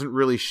that he doesn't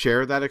really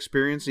share that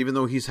experience, even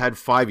though he's had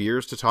 5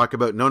 years to talk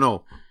about,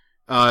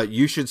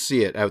 you should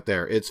see it out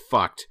there. It's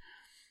fucked.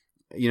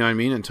 You know what I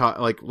mean? And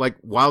like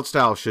Wild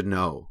Style should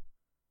know.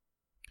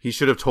 He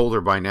should have told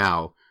her by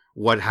now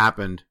what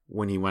happened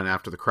when he went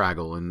after the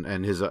Craggle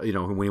and his,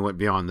 when he went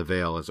beyond the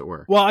veil, as it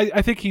were. Well,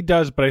 I think he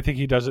does, but I think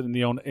he does it in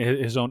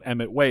his own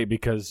Emmett way,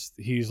 because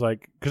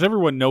because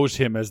everyone knows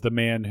him as the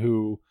man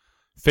who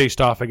faced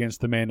off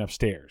against the man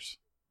upstairs.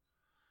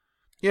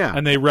 Yeah.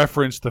 And they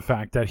referenced the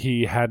fact that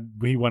he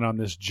went on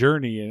this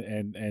journey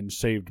and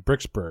saved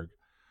Bricksburg.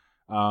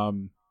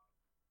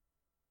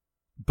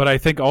 But I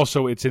think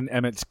also it's in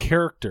Emmett's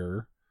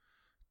character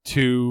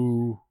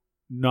to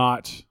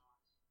not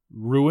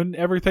ruin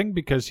everything,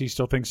 because he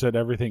still thinks that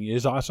everything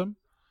is awesome.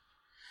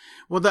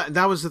 Well,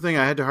 that was the thing.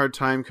 I had a hard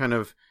time kind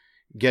of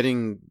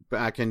getting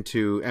back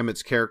into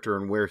Emmett's character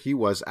and where he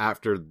was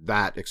after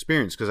that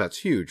experience, because that's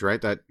huge, right?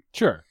 That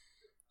sure.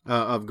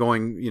 Of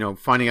going,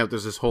 finding out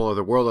there's this whole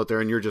other world out there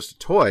and you're just a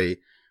toy,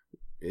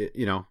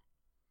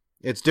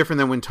 it's different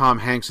than when Tom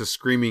Hanks is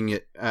screaming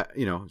at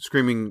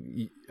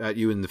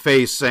you in the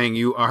face saying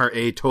you are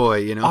a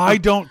toy, I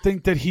don't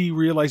think that he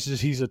realizes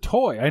he's a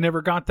toy. I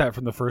never got that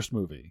from the first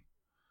movie.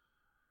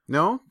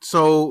 No?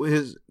 So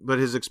his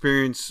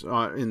experience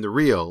in the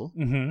real,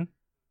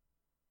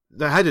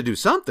 that had to do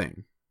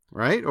something,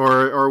 right?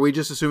 Or are we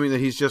just assuming that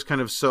he's just kind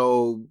of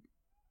so...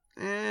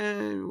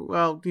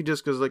 he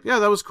just goes like, yeah,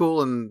 that was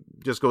cool, and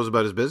just goes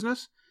about his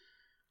business.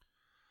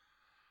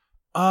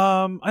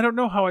 I don't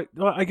know how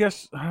I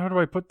guess, how do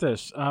I put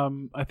this?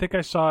 I think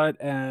I saw it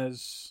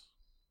as,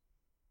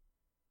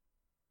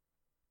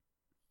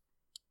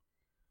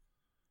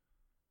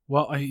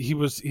 well,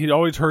 he'd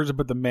always heard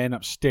about the man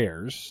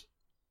upstairs.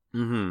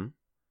 Mm-hmm.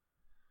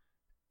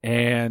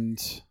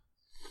 And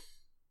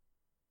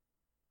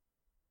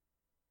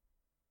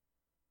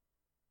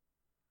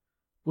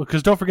well,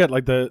 because don't forget,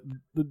 like the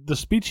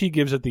speech he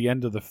gives at the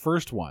end of the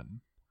first one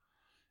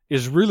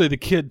is really the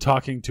kid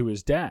talking to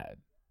his dad,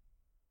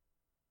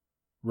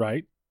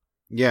 right?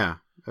 Yeah,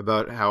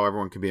 about how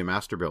everyone can be a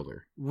master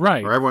builder,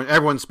 right? Or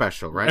everyone's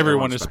special, right?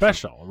 Everyone is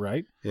special,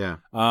 right? Yeah.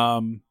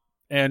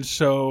 And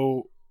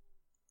so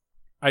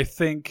I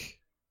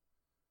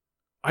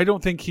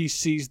don't think he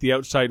sees the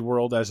outside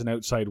world as an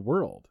outside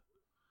world.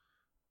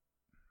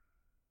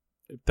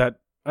 I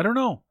don't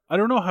know. I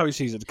don't know how he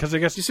sees it, because I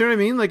guess... You see what I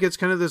mean? Like, it's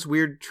kind of this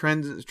weird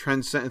trend.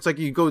 It's like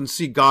you go and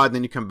see God, and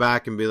then you come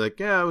back and be like,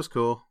 yeah, it was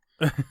cool.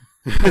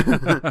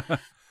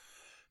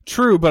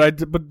 True,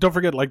 but don't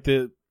forget, like,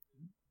 the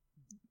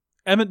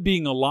Emmett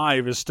being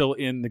alive is still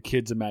in the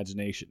kid's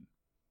imagination.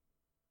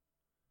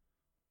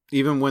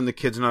 Even when the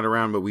kid's not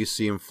around, but we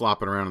see him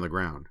flopping around on the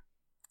ground.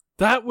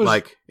 That's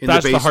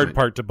the hard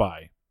part to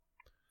buy.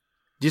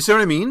 Do you see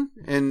what I mean?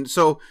 And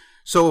so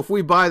if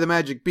we buy the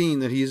magic bean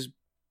that he's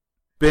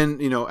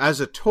been, as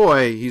a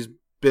toy, he's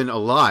been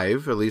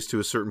alive, at least to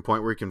a certain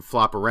point where he can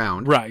flop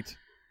around. Right.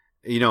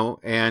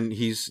 And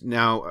he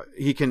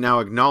can now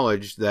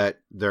acknowledge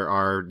that there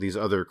are these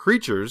other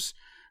creatures,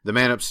 the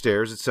man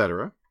upstairs,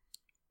 etc.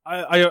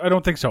 I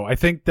don't think so. I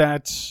think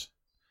that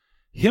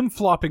him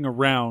flopping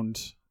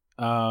around,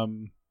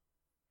 and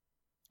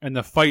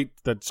the fight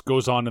that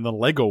goes on in the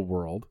Lego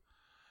world,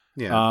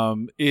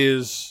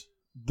 is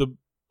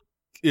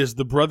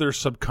the brother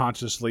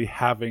subconsciously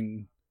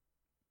having,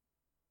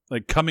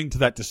 like, coming to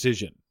that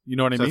decision. You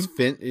know what I mean?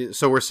 Finn,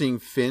 so we're seeing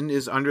Finn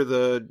is under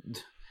the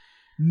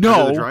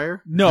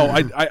dryer? No,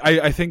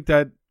 I think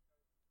that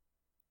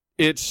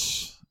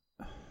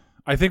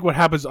I think what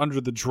happens under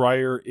the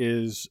dryer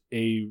is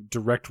a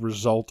direct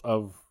result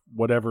of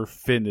whatever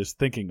Finn is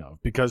thinking of,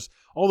 because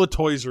all the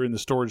toys are in the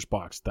storage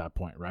box at that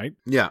point, right?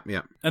 Yeah.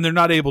 And they're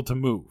not able to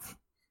move,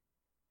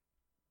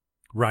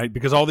 right?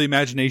 Because all the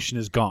imagination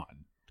is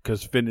gone,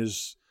 because Finn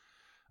is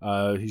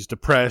he's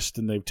depressed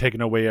and they've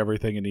taken away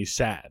everything and he's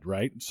sad,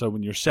 right? So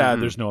when you're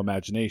sad, there's no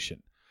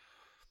imagination.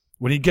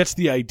 When he gets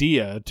the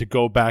idea to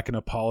go back and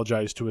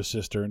apologize to his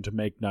sister and to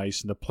make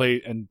nice and to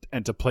play and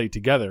to play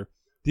together,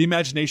 the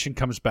imagination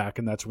comes back,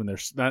 and that's when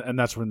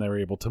they're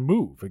able to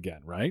move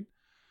again, right?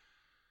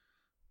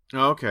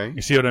 Oh, okay.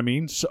 You see what I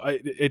mean? So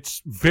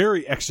it's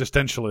very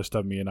existentialist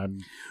of me, and I'm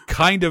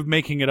kind of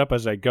making it up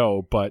as I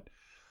go, but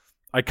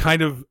I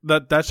kind of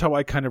that's how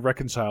I kind of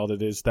reconciled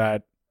it, is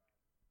that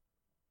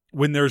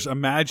when there's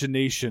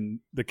imagination,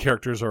 the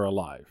characters are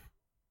alive,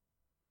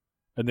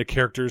 and the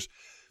characters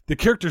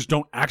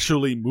don't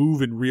actually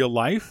move in real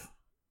life,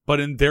 but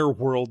in their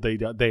world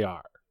they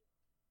are.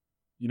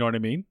 You know what I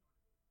mean?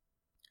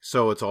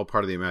 So it's all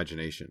part of the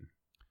imagination.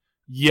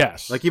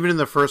 Yes. Like even in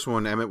the first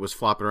one, Emmett was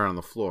flopping around on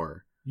the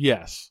floor.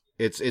 Yes.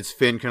 It's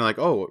Finn kind of like,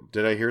 oh,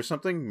 did I hear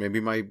something?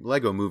 Maybe my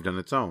Lego moved on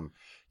its own.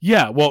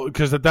 Yeah, well,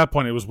 because at that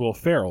point it was Will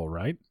Ferrell,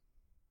 right?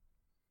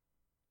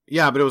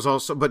 Yeah, but it was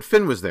also, but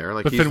Finn was there.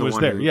 Like, but he's Finn the was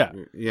one there, who, yeah.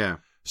 Yeah.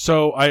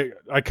 So I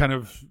kind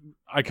of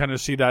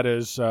see that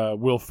as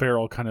Will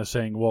Ferrell kind of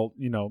saying, well,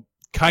 you know,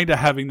 kind of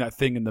having that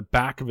thing in the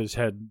back of his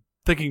head,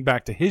 thinking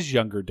back to his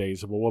younger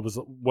days of what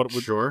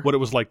it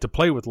was like to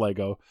play with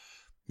Lego,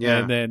 Yeah.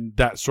 and then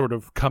that sort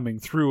of coming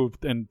through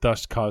and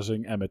thus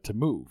causing Emmett to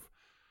move.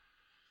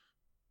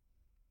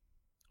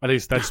 At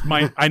least that's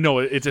my. I know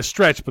it's a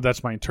stretch, but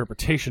that's my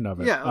interpretation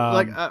of it. Yeah,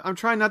 I'm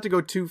trying not to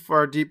go too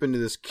far deep into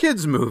this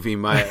kids movie,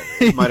 might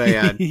I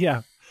add?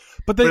 Yeah,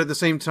 but at the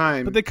same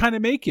time, they kind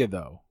of make you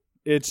though.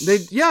 It's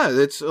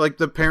like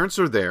the parents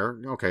are there.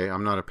 Okay,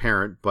 I'm not a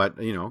parent,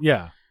 but you know,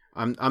 yeah,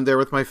 I'm there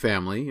with my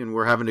family and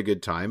we're having a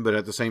good time. But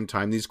at the same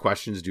time, these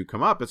questions do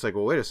come up. It's like,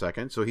 well, wait a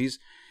second. So he's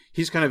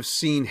kind of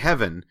seen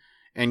heaven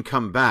and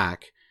come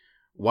back.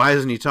 Why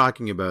isn't he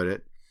talking about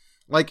it?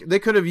 Like, they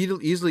could have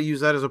easily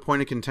used that as a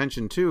point of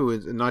contention, too,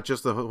 and not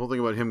just the whole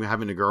thing about him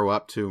having to grow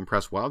up to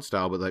impress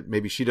Wildstyle, but like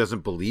maybe she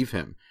doesn't believe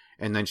him,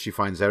 and then she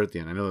finds out at the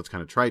end. I know that's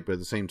kind of trite, but at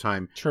the same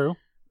time... True.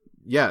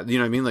 Yeah, you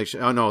know what I mean? Like,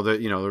 oh, no, there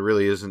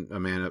really isn't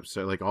a man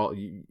upset. Like,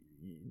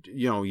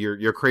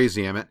 you're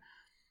crazy, Emmett.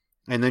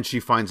 And then she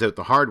finds out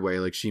the hard way,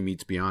 like she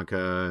meets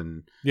Bianca,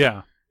 and...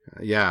 Yeah.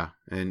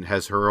 And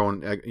has her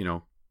own,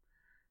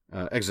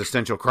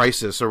 existential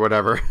crisis or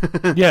whatever.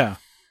 Yeah.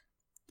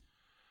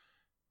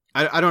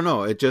 I don't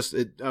know.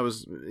 I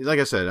was, like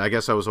I said, I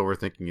guess I was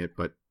overthinking it,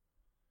 but.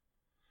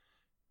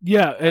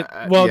 Yeah.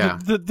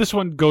 This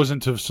one goes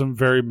into some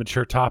very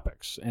mature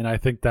topics. And I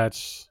think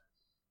that's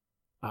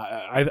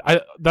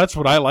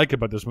what I like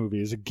about this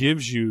movie, is it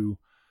gives you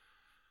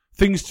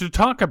things to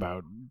talk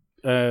about,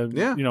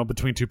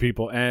 between two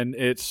people. And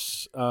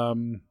it's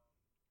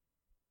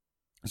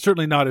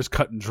certainly not as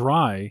cut and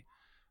dry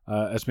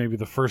as maybe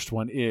the first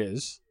one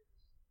is.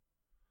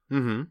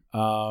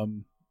 Mm-hmm.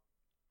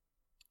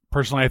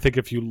 Personally, I think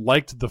if you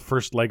liked the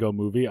first Lego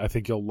movie, I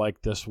think you'll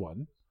like this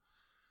one.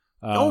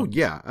 Oh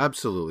yeah,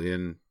 absolutely.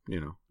 And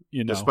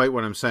despite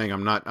what I'm saying,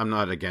 I'm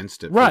not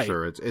against it, right. For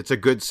sure. It's a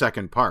good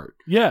second part.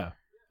 Yeah.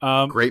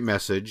 Great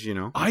message,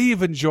 I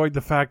have enjoyed the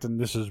fact, and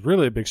this is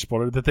really a big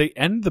spoiler, that they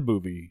end the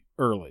movie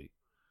early.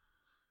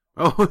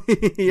 Oh yeah.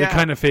 They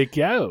kind of fake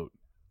you out.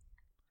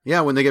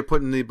 Yeah, when they get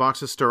put in the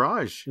box of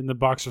storage.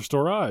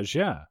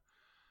 Yeah.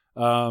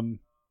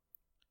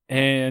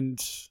 And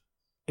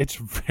it's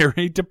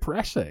very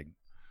depressing.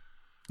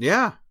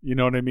 Yeah. You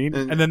know what I mean?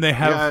 And then they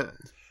have...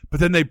 But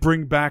then they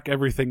bring back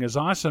Everything Is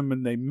Awesome,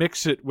 and they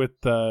mix it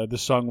with the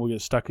song Will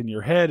Get Stuck in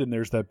Your Head, and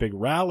there's that big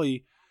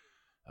rally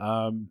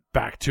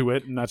back to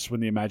it, and that's when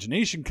the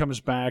imagination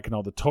comes back, and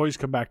all the toys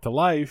come back to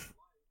life.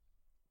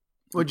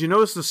 Well, did you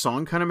notice the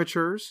song kind of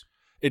matures?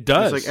 It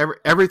does. It's like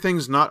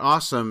everything's not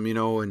awesome,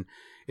 and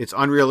it's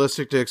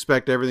unrealistic to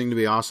expect everything to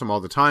be awesome all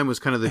the time was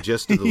kind of the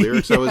gist of the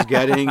lyrics I was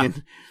getting,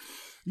 and...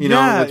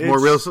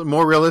 it's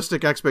more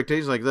realistic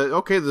expectations. Like,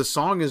 the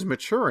song is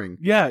maturing.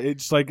 Yeah,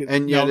 it's like,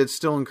 and yet it's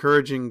still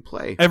encouraging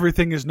play.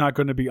 Everything is not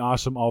going to be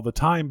awesome all the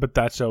time, but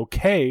that's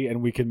okay,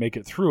 and we can make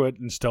it through it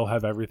and still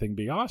have everything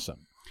be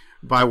awesome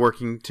by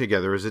working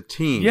together as a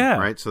team. Yeah,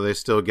 right. So they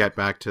still get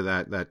back to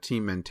that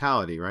team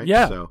mentality, right?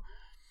 Yeah. So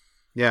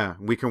yeah,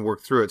 we can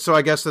work through it. So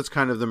I guess that's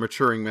kind of the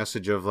maturing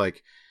message of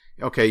like,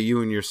 okay,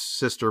 you and your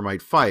sister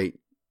might fight,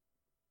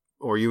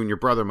 or you and your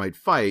brother might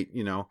fight.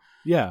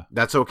 Yeah,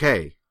 that's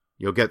okay.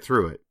 You'll get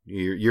through it.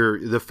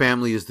 You're the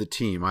family is the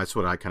team. That's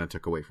what I kind of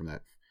took away from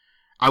that.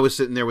 I was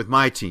sitting there with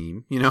my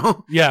team,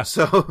 Yeah.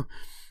 So,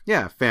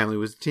 yeah, family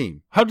was the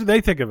team. How did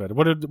they think of it?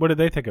 What did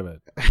they think of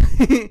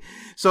it?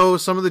 So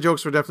some of the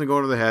jokes were definitely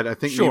going to the head. I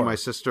think sure. Me and my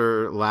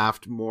sister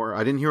laughed more.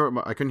 I couldn't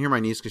hear my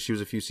niece because she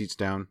was a few seats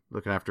down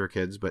looking after her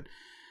kids. But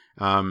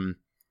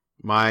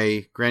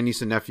my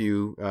grandniece and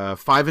nephew,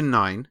 5 and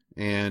 9,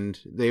 and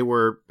they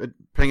were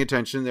paying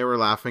attention. They were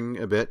laughing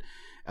a bit.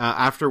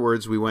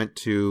 Afterwards, we went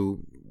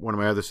to one of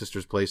my other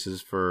sister's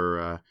places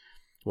for,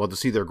 to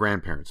see their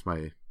grandparents,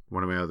 my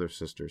one of my other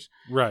sisters.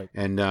 Right.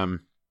 And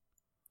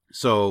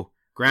so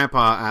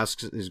Grandpa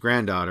asks his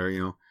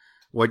granddaughter,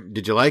 what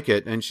did you like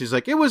it? And she's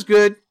like, it was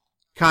good,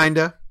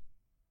 kinda.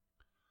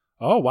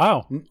 Oh,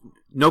 wow.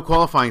 No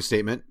qualifying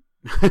statement.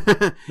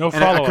 No And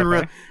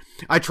follow-up.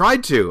 I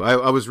tried to.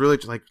 I was really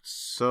like,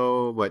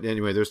 so, but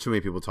anyway, there's too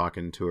many people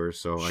talking to her,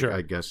 so Sure.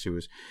 I guess she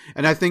was.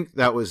 And I think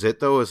that was it,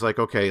 though. Is like,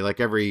 okay, like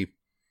every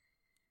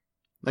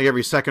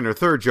second or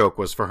third joke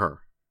was for her,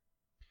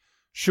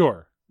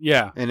 Sure.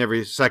 Yeah. and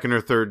every second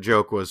or third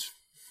joke was,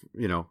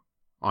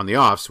 on the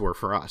offs were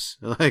for us.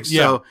 Like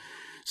Yeah.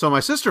 so my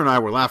sister and I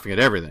were laughing at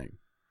everything.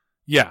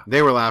 Yeah.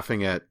 They were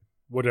laughing at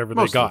Whatever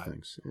most they got. of the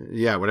things.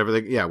 Yeah,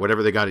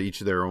 whatever they got at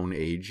each of their own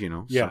age,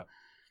 So, Yeah.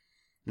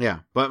 yeah,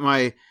 but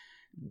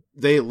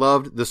they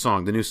loved the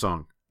song, the new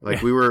song.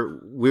 Like we were.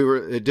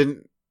 It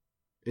didn't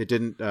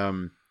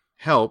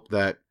help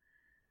that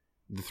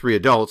the three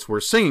adults were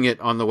singing it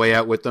on the way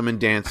out with them and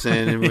dancing,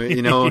 and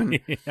and,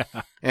 Yeah.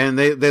 and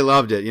they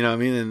loved it. You know what I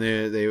mean? And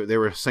they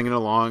were singing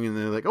along, and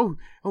they're like, oh,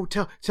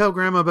 tell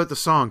Grandma about the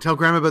song. Tell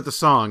Grandma about the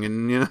song,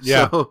 and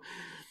Yeah. So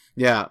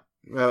yeah,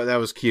 well, that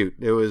was cute.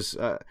 It was.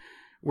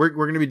 We're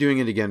going to be doing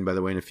it again, by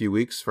the way, in a few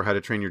weeks for How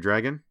to Train Your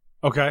Dragon.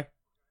 Okay.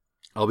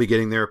 I'll be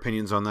getting their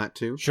opinions on that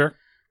too. Sure.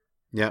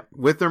 Yeah,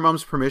 with their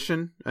mom's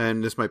permission,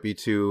 and this might be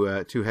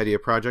too heady a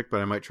project,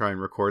 but I might try and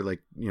record,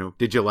 like,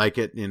 did you like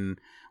it, and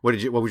what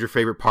was your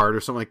favorite part,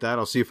 or something like that.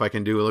 I'll see if I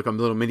can do a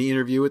little mini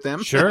interview with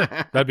them. Sure.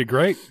 That'd be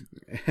great.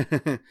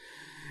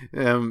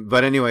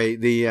 But anyway,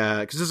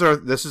 because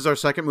this is our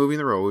second movie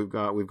in a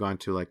row we've gone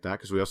to like that,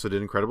 because we also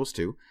did Incredibles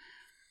 2.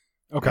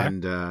 Okay.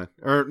 And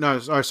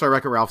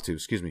Wreck-It Ralph 2.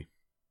 Excuse me.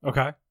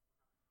 Okay.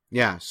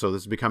 Yeah, so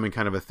this is becoming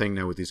kind of a thing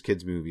now with these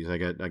kids movies. I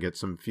get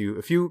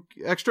a few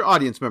extra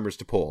audience members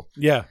to pull.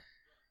 Yeah.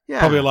 Yeah,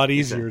 Probably a lot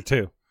easier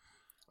too.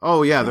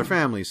 Oh yeah, they're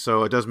families,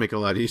 so it does make it a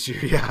lot easier.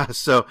 Yeah.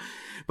 So,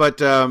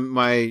 but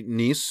my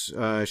niece,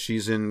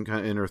 she's in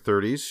her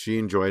 30s. She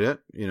enjoyed it.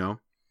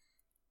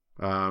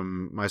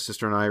 My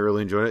sister and I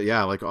really enjoyed it.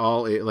 Yeah, like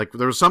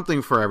there was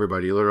something for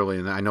everybody, literally,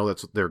 and I know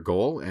that's their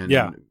goal. And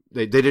yeah,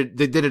 they did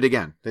it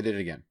again. They did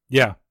it again.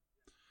 Yeah.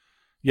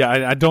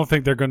 Yeah, I don't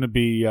think they're going to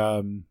be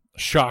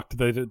shocked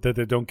that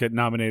they don't get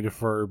nominated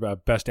for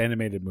Best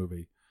Animated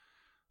Movie.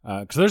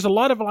 Because there's a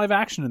lot of live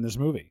action in this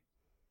movie.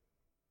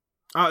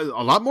 A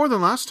lot more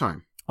than last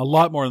time. A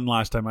lot more than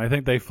last time. I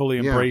think they fully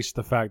embraced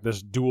the fact,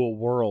 this dual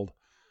world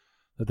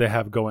that they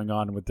have going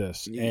on with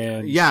this.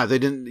 And yeah, they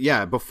didn't.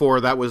 Yeah, before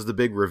that was the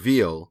big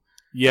reveal.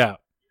 Yeah.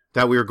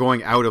 That we were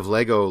going out of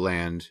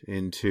Legoland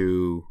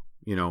into,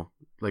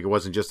 like it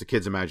wasn't just a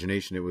kid's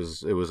imagination. It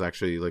was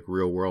actually like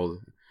real world.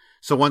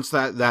 So once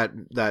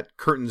that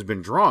curtain's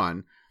been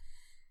drawn,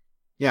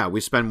 yeah,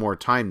 we spend more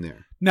time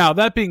there. Now,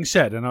 that being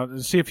said, and I'll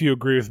see if you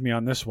agree with me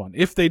on this one.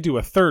 If they do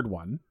a third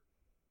one,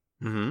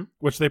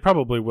 which they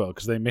probably will,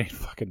 because they made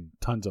fucking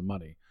tons of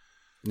money.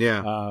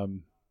 Yeah.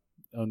 On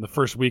the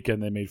first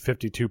weekend, they made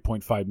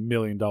 $52.5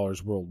 million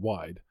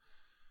worldwide.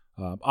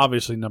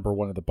 Obviously, number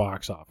one at the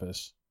box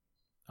office.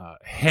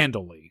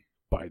 Handily,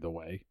 by the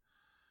way.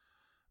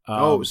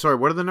 Sorry,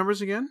 what are the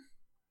numbers again?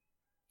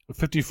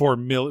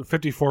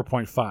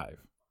 54.5.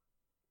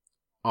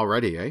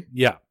 Already, eh?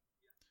 Yeah.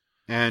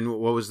 And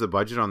what was the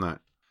budget on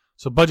that?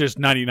 So budget's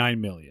 $99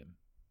 million.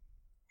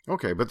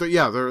 Okay, but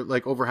they're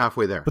like over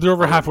halfway there. But they're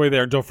over halfway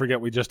there, and don't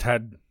forget, we just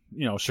had,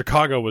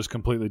 Chicago was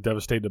completely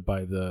devastated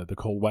by the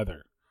cold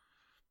weather,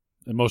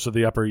 and most of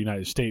the upper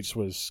United States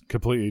was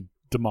completely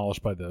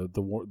demolished by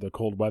the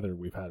cold weather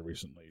we've had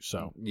recently.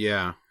 So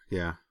yeah.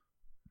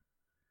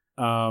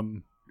 I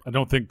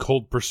don't think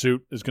Cold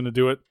Pursuit is going to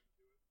do it,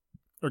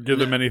 or give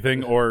them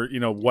anything, or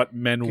What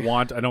Men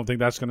Want. I don't think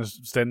that's going to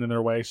stand in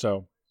their way.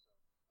 So,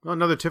 well,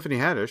 another Tiffany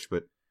Haddish,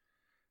 but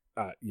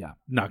yeah,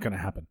 not going to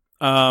happen.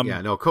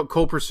 Yeah, no,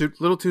 Cold Pursuit,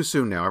 a little too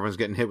soon now. Everyone's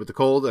getting hit with the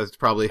cold. That's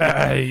probably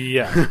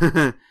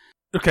yeah.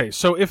 Okay,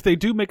 so if they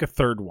do make a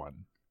third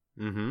one,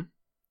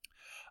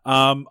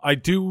 I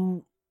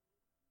do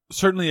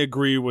certainly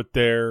agree with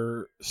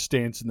their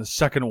stance in the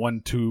second one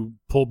to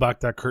pull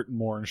back that curtain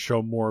more and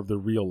show more of the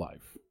real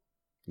life.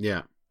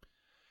 Yeah.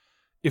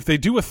 If they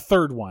do a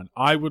third one,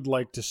 I would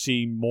like to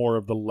see more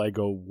of the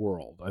Lego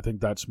world. I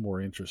think that's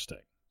more interesting.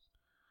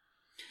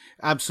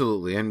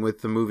 Absolutely. And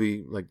with the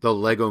movie, like the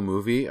Lego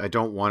movie, I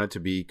don't want it to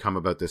become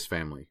about this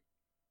family.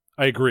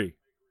 I agree.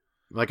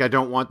 Like, I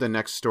don't want the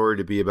next story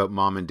to be about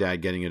mom and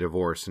dad getting a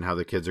divorce and how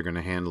the kids are going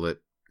to handle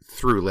it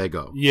through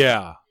Lego.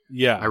 Yeah.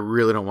 Yeah. I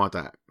really don't want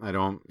that. I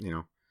don't,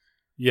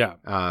 Yeah.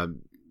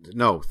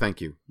 No,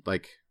 thank you.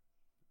 Like,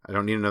 I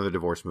don't need another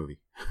divorce movie.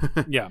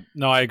 Yeah.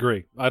 No, I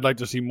agree. I'd like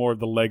to see more of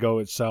the Lego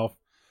itself.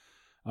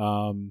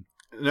 No,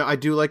 I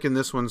do like in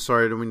this one,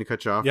 sorry, I don't mean to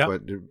cut you off, yeah.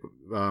 but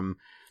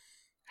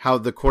how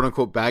the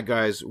quote-unquote bad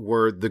guys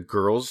were the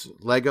girls'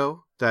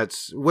 Lego.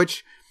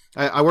 Which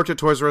I worked at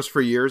Toys R Us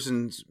for years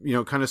and,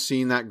 kind of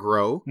seeing that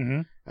grow.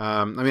 Mm-hmm.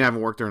 I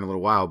haven't worked there in a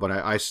little while, but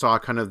I saw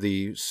kind of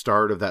the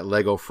start of that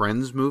Lego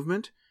Friends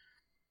movement,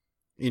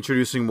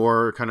 introducing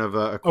more kind of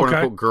a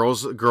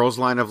quote-unquote girls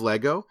line of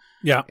Lego.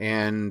 Yeah.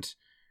 And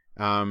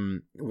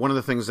one of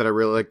the things that I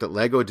really liked that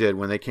Lego did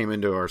when they came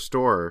into our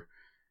store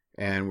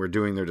and were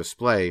doing their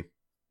display,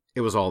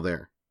 it was all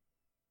there.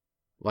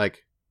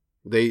 Like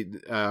I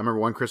remember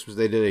one Christmas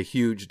they did a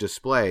huge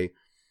display,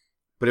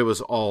 but it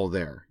was all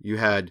there. You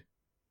had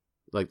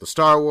like the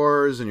Star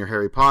Wars and your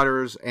Harry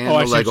Potters and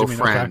the Lego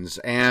Friends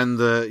and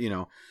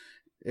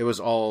it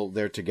was all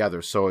there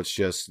together. So it's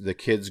just the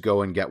kids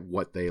go and get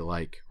what they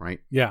like,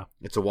 right? Yeah.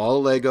 It's a wall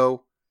of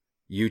Lego.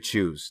 You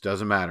choose.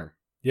 Doesn't matter.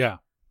 Yeah.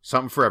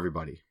 Something for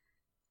everybody.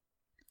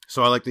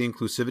 So I like the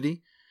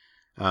inclusivity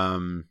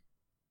for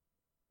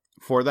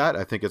that.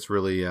 I think it's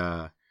really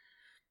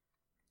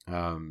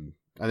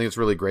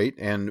great.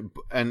 And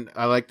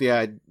I like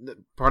the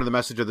part of the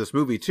message of this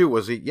movie too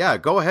was,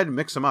 go ahead and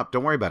mix them up.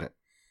 Don't worry about it.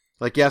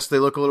 Like, yes, they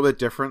look a little bit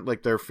different.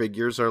 Like, their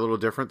figures are a little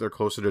different. They're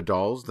closer to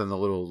dolls than the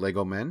little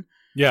Lego men.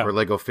 Yeah. Or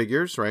Lego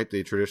figures, right?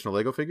 The traditional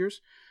Lego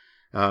figures.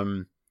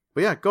 But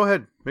yeah, go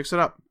ahead. Mix it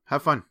up.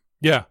 Have fun.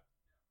 Yeah.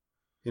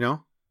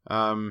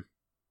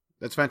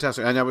 That's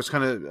fantastic. And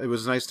it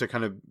was nice to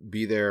kind of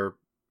be there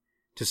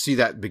to see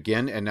that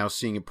begin and now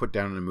seeing it put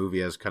down in a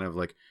movie as kind of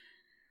like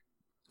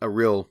a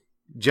real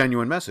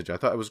genuine message. I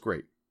thought it was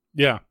great.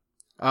 Yeah.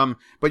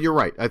 But you're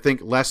right. I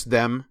think less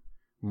them,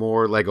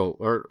 more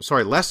Lego,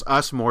 less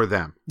us, more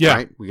them. Yeah.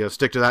 Right? We got to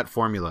stick to that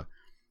formula.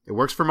 It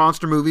works for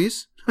monster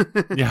movies.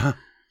 Yeah.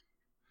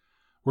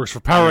 Works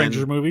for Power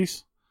Rangers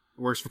movies.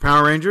 Works for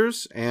Power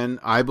Rangers, and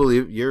I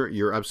believe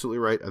you're absolutely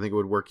right. I think it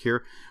would work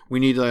here. We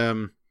need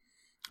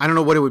I don't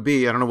know what it would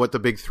be. I don't know what the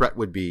big threat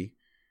would be,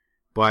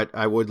 but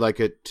I would like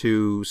it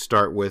to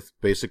start with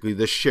basically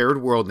the shared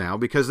world now,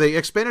 because they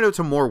expanded it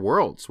to more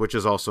worlds, which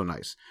is also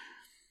nice.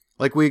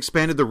 Like, we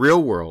expanded the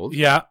real world.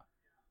 Yeah.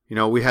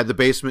 We had the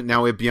basement,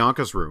 now we have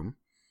Bianca's room,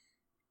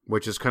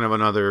 which is kind of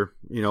another,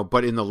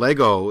 but in the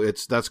Lego,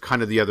 that's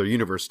kind of the other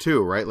universe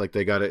too, right? Like,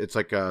 they got it. It's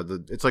like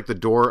the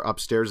door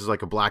upstairs is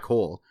like a black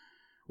hole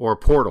or a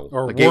portal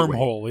or a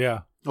wormhole.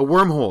 Yeah. A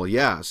wormhole.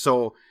 Yeah.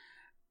 So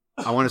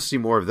I want to see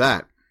more of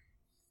that.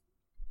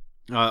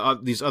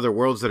 These other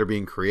worlds that are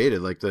being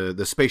created, like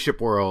the spaceship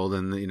world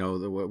and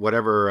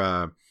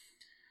whatever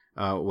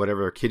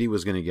Kitty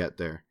was going to get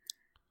there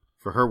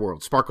for her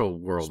world, Sparkle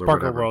World.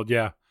 Sparkle World.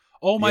 Yeah.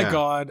 Oh my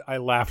God. I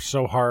laughed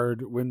so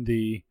hard when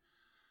the,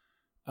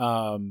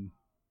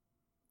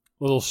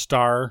 little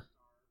star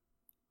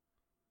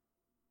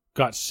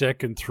got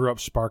sick and threw up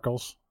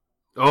sparkles.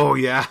 Oh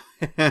yeah.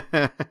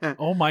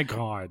 Oh my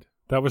God.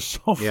 That was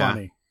so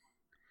funny.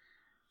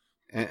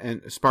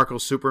 And Sparkle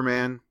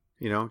Superman,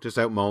 just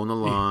out mowing the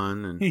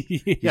lawn, and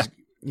yeah.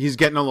 he's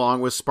getting along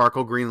with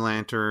Sparkle Green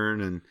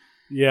Lantern, and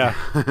yeah.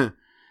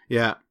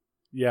 Yeah.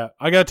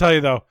 I gotta tell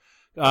you though,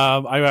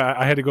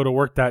 I had to go to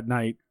work that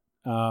night.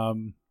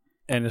 And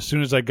as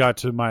soon as I got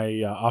to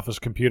my office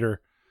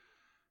computer,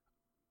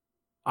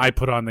 I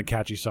put on the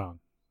catchy song.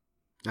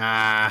 And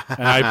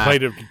I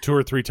played it 2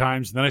 or 3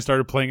 times, and then I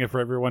started playing it for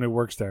everyone who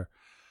works there.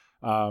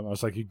 I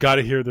was like, you got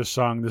to hear this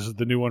song. This is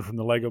the new one from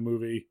the Lego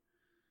movie.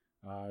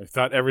 I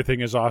thought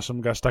Everything Is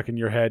Awesome got stuck in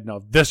your head.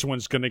 Now this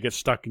one's going to get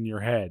stuck in your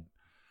head.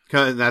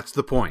 That's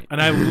the point.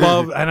 And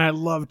I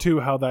love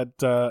too how that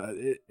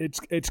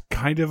it's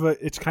kind of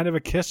a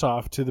kiss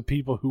off to the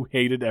people who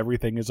hated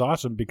Everything Is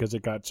Awesome because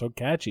it got so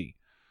catchy.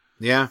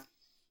 Yeah.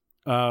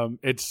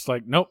 It's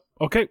like, nope.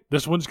 Okay,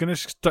 this one's gonna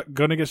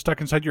get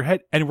stuck inside your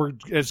head, and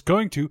it's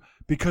going to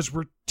because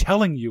we're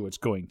telling you it's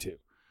going to.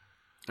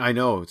 I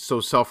know, it's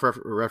so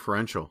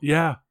self-referential.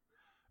 Yeah.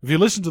 If you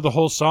listen to the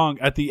whole song,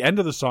 at the end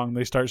of the song,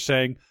 they start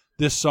saying,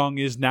 "This song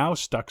is now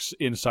stuck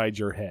inside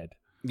your head."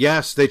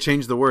 Yes, they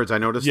changed the words. I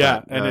noticed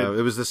that. And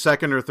it was the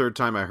second or third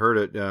time I heard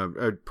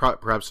it,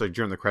 perhaps like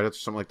during the credits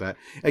or something like that.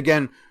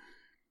 Again,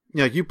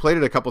 you played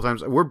it a couple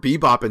times. We're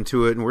bebopping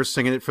to it, and we're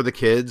singing it for the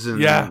kids, and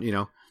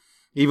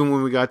even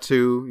when we got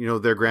to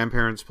their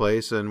grandparents'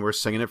 place, and we're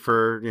singing it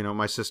for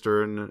my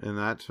sister and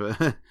that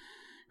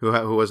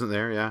who wasn't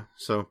there. Yeah,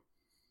 so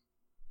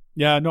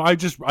yeah, no, I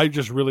just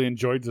really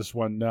enjoyed this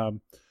one.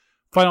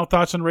 Final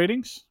thoughts and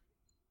ratings?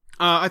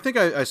 I think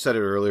I said it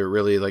earlier.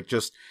 Really, like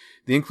just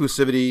the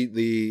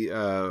inclusivity,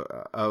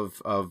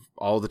 of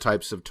all the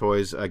types of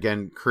toys.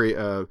 Again,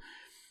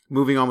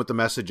 moving on with the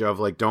message of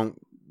like don't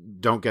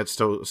get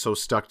so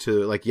stuck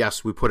to like,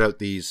 yes, we put out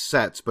these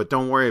sets, but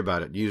don't worry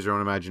about it. Use your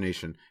own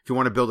imagination. If you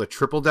want to build a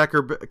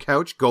triple-decker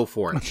couch, go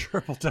for it. A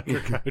triple-decker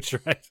couch,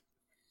 right?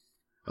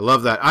 I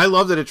love that. I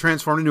love that it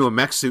transformed into a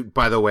mech suit,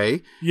 by the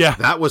way. Yeah.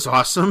 That was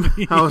awesome.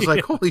 I was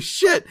like, holy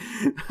shit.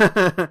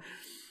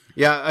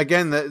 Yeah,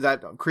 again,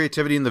 that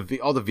creativity and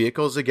all the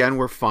vehicles, again,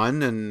 were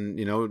fun and,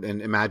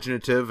 and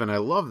imaginative, and I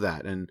love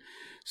that. And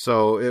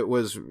so it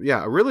was,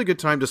 a really good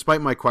time,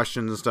 despite my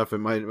questions and stuff. It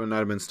might not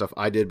have been stuff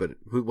I did, but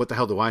what the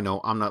hell do I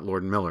know? I'm not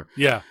Lord and Miller.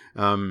 Yeah.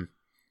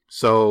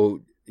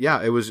 So,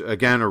 it was,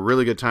 again, a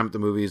really good time at the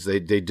movies. They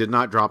did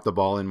not drop the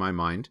ball in my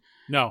mind.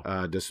 No.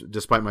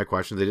 Despite my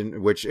questions, they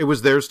didn't, which it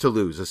was theirs to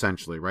lose,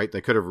 essentially, right? They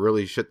could have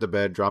really shit the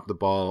bed, dropped the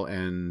ball,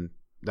 and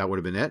that would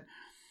have been it.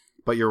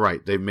 But you're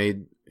right. They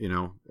made,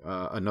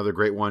 another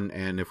great one.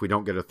 And if we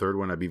don't get a third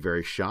one, I'd be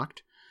very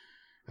shocked.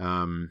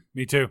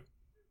 Me too.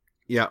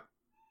 Yeah.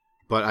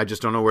 but I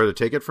just don't know where to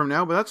take it from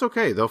now. But that's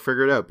okay; they'll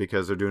figure it out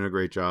because they're doing a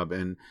great job.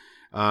 And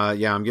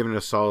I'm giving it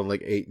a solid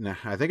like 8.5.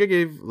 I think I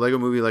gave Lego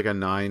Movie like a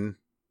 9.5.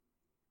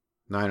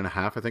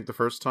 I think the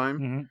first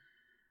time.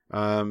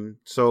 Mm-hmm.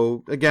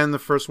 So again, the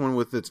first one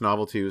with its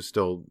novelty was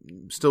still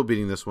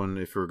beating this one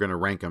if we're going to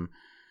rank them.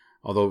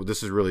 Although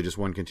this is really just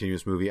one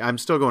continuous movie, I'm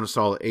still going a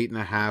solid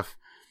 8.5.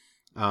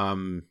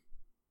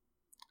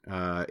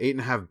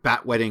 8.5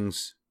 bat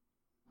weddings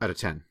out of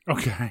 10.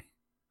 Okay.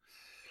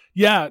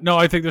 Yeah, no,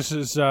 I think this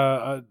is.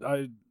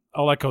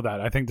 I'll echo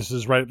that. I think this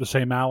is right up the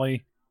same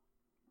alley.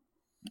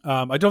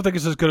 I don't think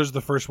it's as good as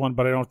the first one,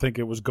 but I don't think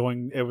it was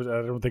going. I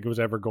don't think it was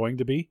ever going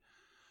to be.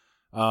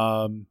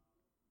 I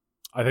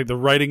think the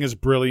writing is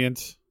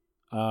brilliant.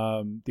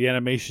 The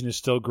animation is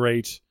still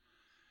great.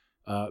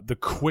 The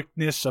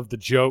quickness of the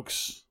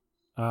jokes,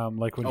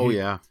 like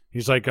when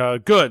he's like,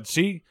 "Good,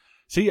 see,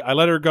 I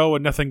let her go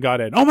and nothing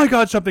got in. Oh my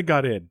God, something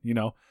got in." You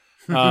know,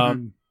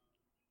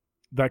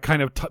 that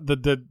kind of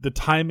the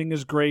timing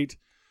is great.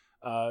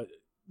 The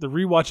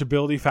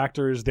rewatchability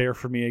factor is there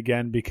for me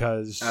again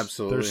because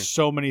absolutely there's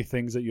so many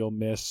things that you'll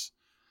miss.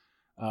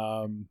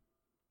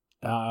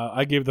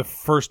 I gave the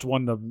first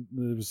one it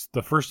was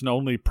the first and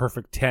only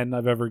perfect 10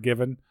 I've ever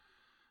given.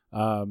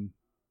 I'm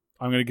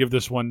going to give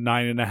this one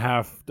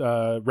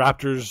 9.5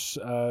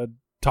 Raptors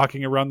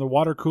talking around the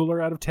water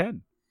cooler out of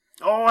 10.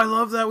 Oh, I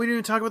love that. We didn't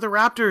even talk about the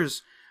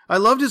Raptors. I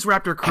loved his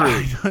Raptor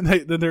crew.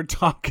 Then they're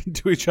talking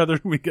to each other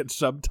and we get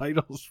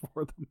subtitles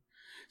for them.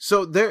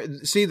 So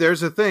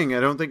there's a thing. I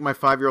don't think my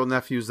 5-year-old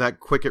nephew's that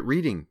quick at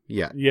reading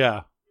yet.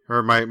 Yeah.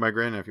 Or my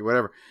grandnephew,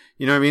 whatever.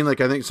 You know what I mean?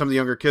 Like, I think some of the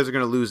younger kids are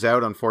going to lose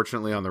out,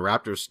 unfortunately, on the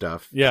Raptors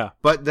stuff. Yeah.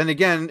 But then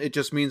again, it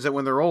just means that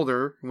when they're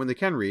older, when they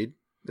can read,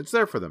 it's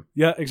there for them.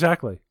 Yeah,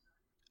 exactly.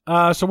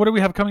 So what do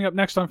we have coming up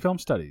next on Film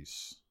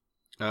Studies?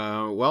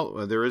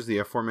 Well, there is the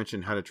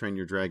aforementioned How to Train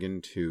Your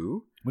Dragon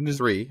 2.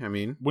 3, I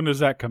mean. When does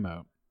that come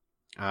out?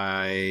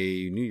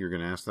 I knew you were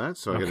going to ask that,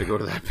 so I got to go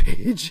to that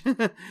page.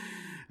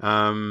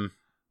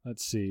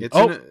 Let's see.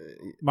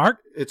 Mark?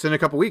 It's in a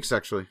couple weeks,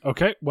 actually.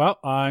 Okay, well,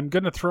 I'm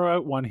going to throw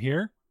out one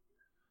here,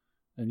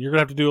 and you're going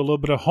to have to do a little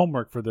bit of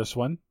homework for this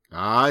one.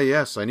 Ah,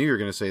 yes, I knew you were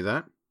going to say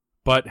that.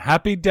 But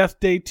Happy Death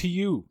Day to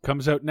You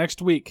comes out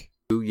next week.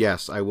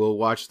 Yes, I will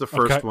watch the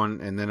first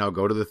one, and then I'll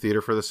go to the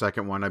theater for the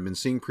second one. I've been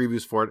seeing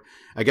previews for it.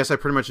 I guess I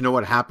pretty much know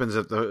what happens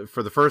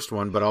for the first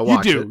one, but I'll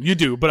watch it. You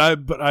do, but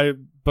I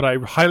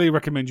highly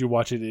recommend you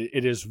watch it.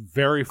 It is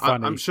very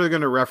funny. I'm sure they're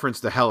going to reference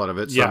the hell out of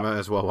it, so I might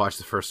as well watch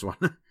the first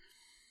one.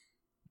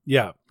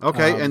 Yeah.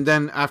 Okay, and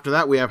then after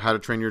that, we have How to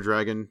Train Your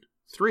Dragon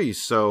 3.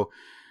 So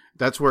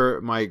that's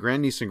where my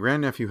grandniece and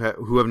grandnephew,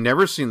 who have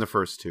never seen the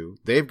first two,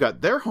 they've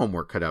got their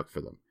homework cut out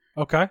for them.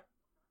 Okay.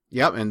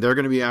 Yep, and they're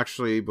going to be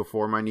actually,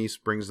 before my niece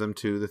brings them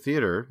to the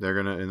theater, they're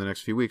going to, in the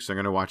next few weeks, they're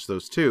going to watch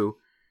those two,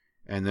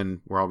 and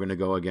then we're all going to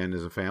go again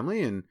as a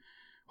family, and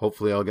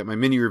hopefully I'll get my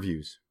mini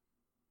reviews.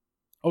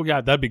 Oh,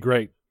 yeah, that'd be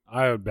great.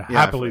 I would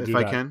happily do that.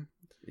 If I can.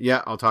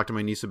 Yeah, I'll talk to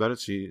my niece about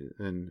it,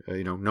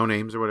 no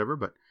names or whatever,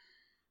 but...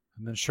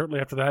 And then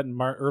shortly after that, in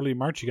early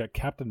March, you got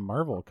Captain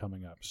Marvel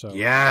coming up. So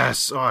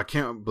yes! Oh, I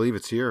can't believe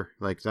it's here.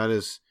 Like,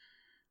 that's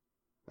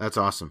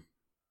awesome.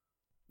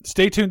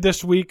 Stay tuned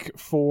this week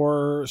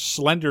for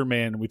Slender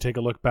Man. We take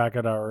a look back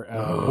at our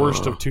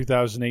worst of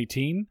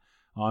 2018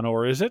 on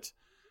Or Is It?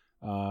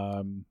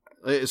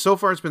 So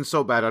far, it's been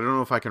so bad. I don't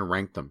know if I can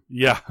rank them.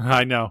 Yeah,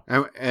 I know.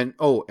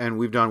 And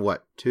we've done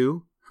what,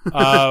 2?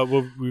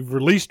 Well, we've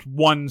released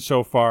 1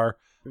 so far.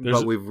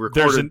 But we've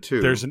recorded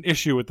 2. There's an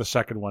issue with the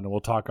second one, and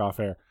we'll talk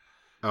off air.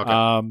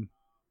 Okay.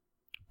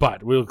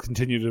 But we'll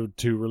continue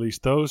to release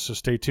those, so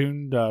stay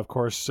tuned. Of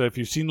course, if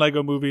you've seen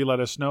Lego Movie,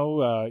 let us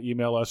know.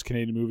 Email us,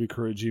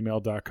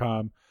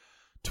 CanadianMovieCrew@gmail.com.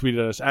 Tweet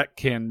at us at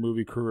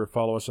CanMovieCrew, or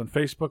follow us on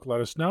Facebook.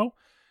 Let us know.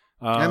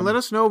 And let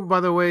us know, by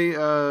the way,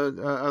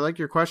 I like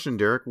your question,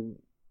 Derek.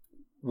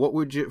 What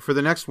would you, for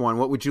the next one,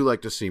 what would you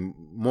like to see?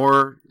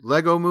 More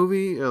Lego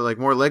Movie, like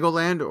more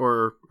Legoland,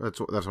 or that's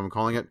what I'm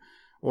calling it,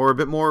 or a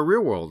bit more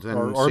Real World, and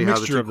or see a how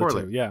mixture the of two the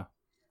correlate.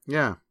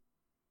 two.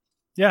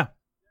 Yeah.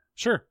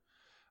 Sure.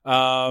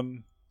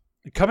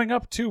 Coming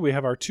up too, we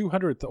have our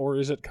 200th Or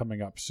Is It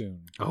coming up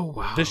soon. Oh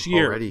wow! This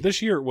year, already.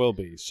 This year it will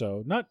be.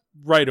 So not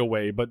right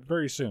away, but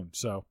very soon.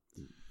 So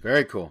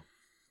very cool.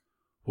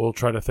 We'll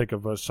try to think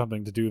of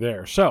something to do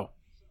there. So,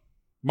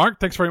 Mark,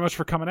 thanks very much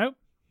for coming out.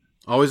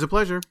 Always a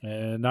pleasure.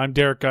 And I'm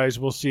Derek, guys.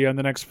 We'll see you on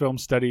the next Film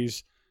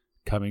Studies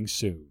coming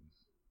soon.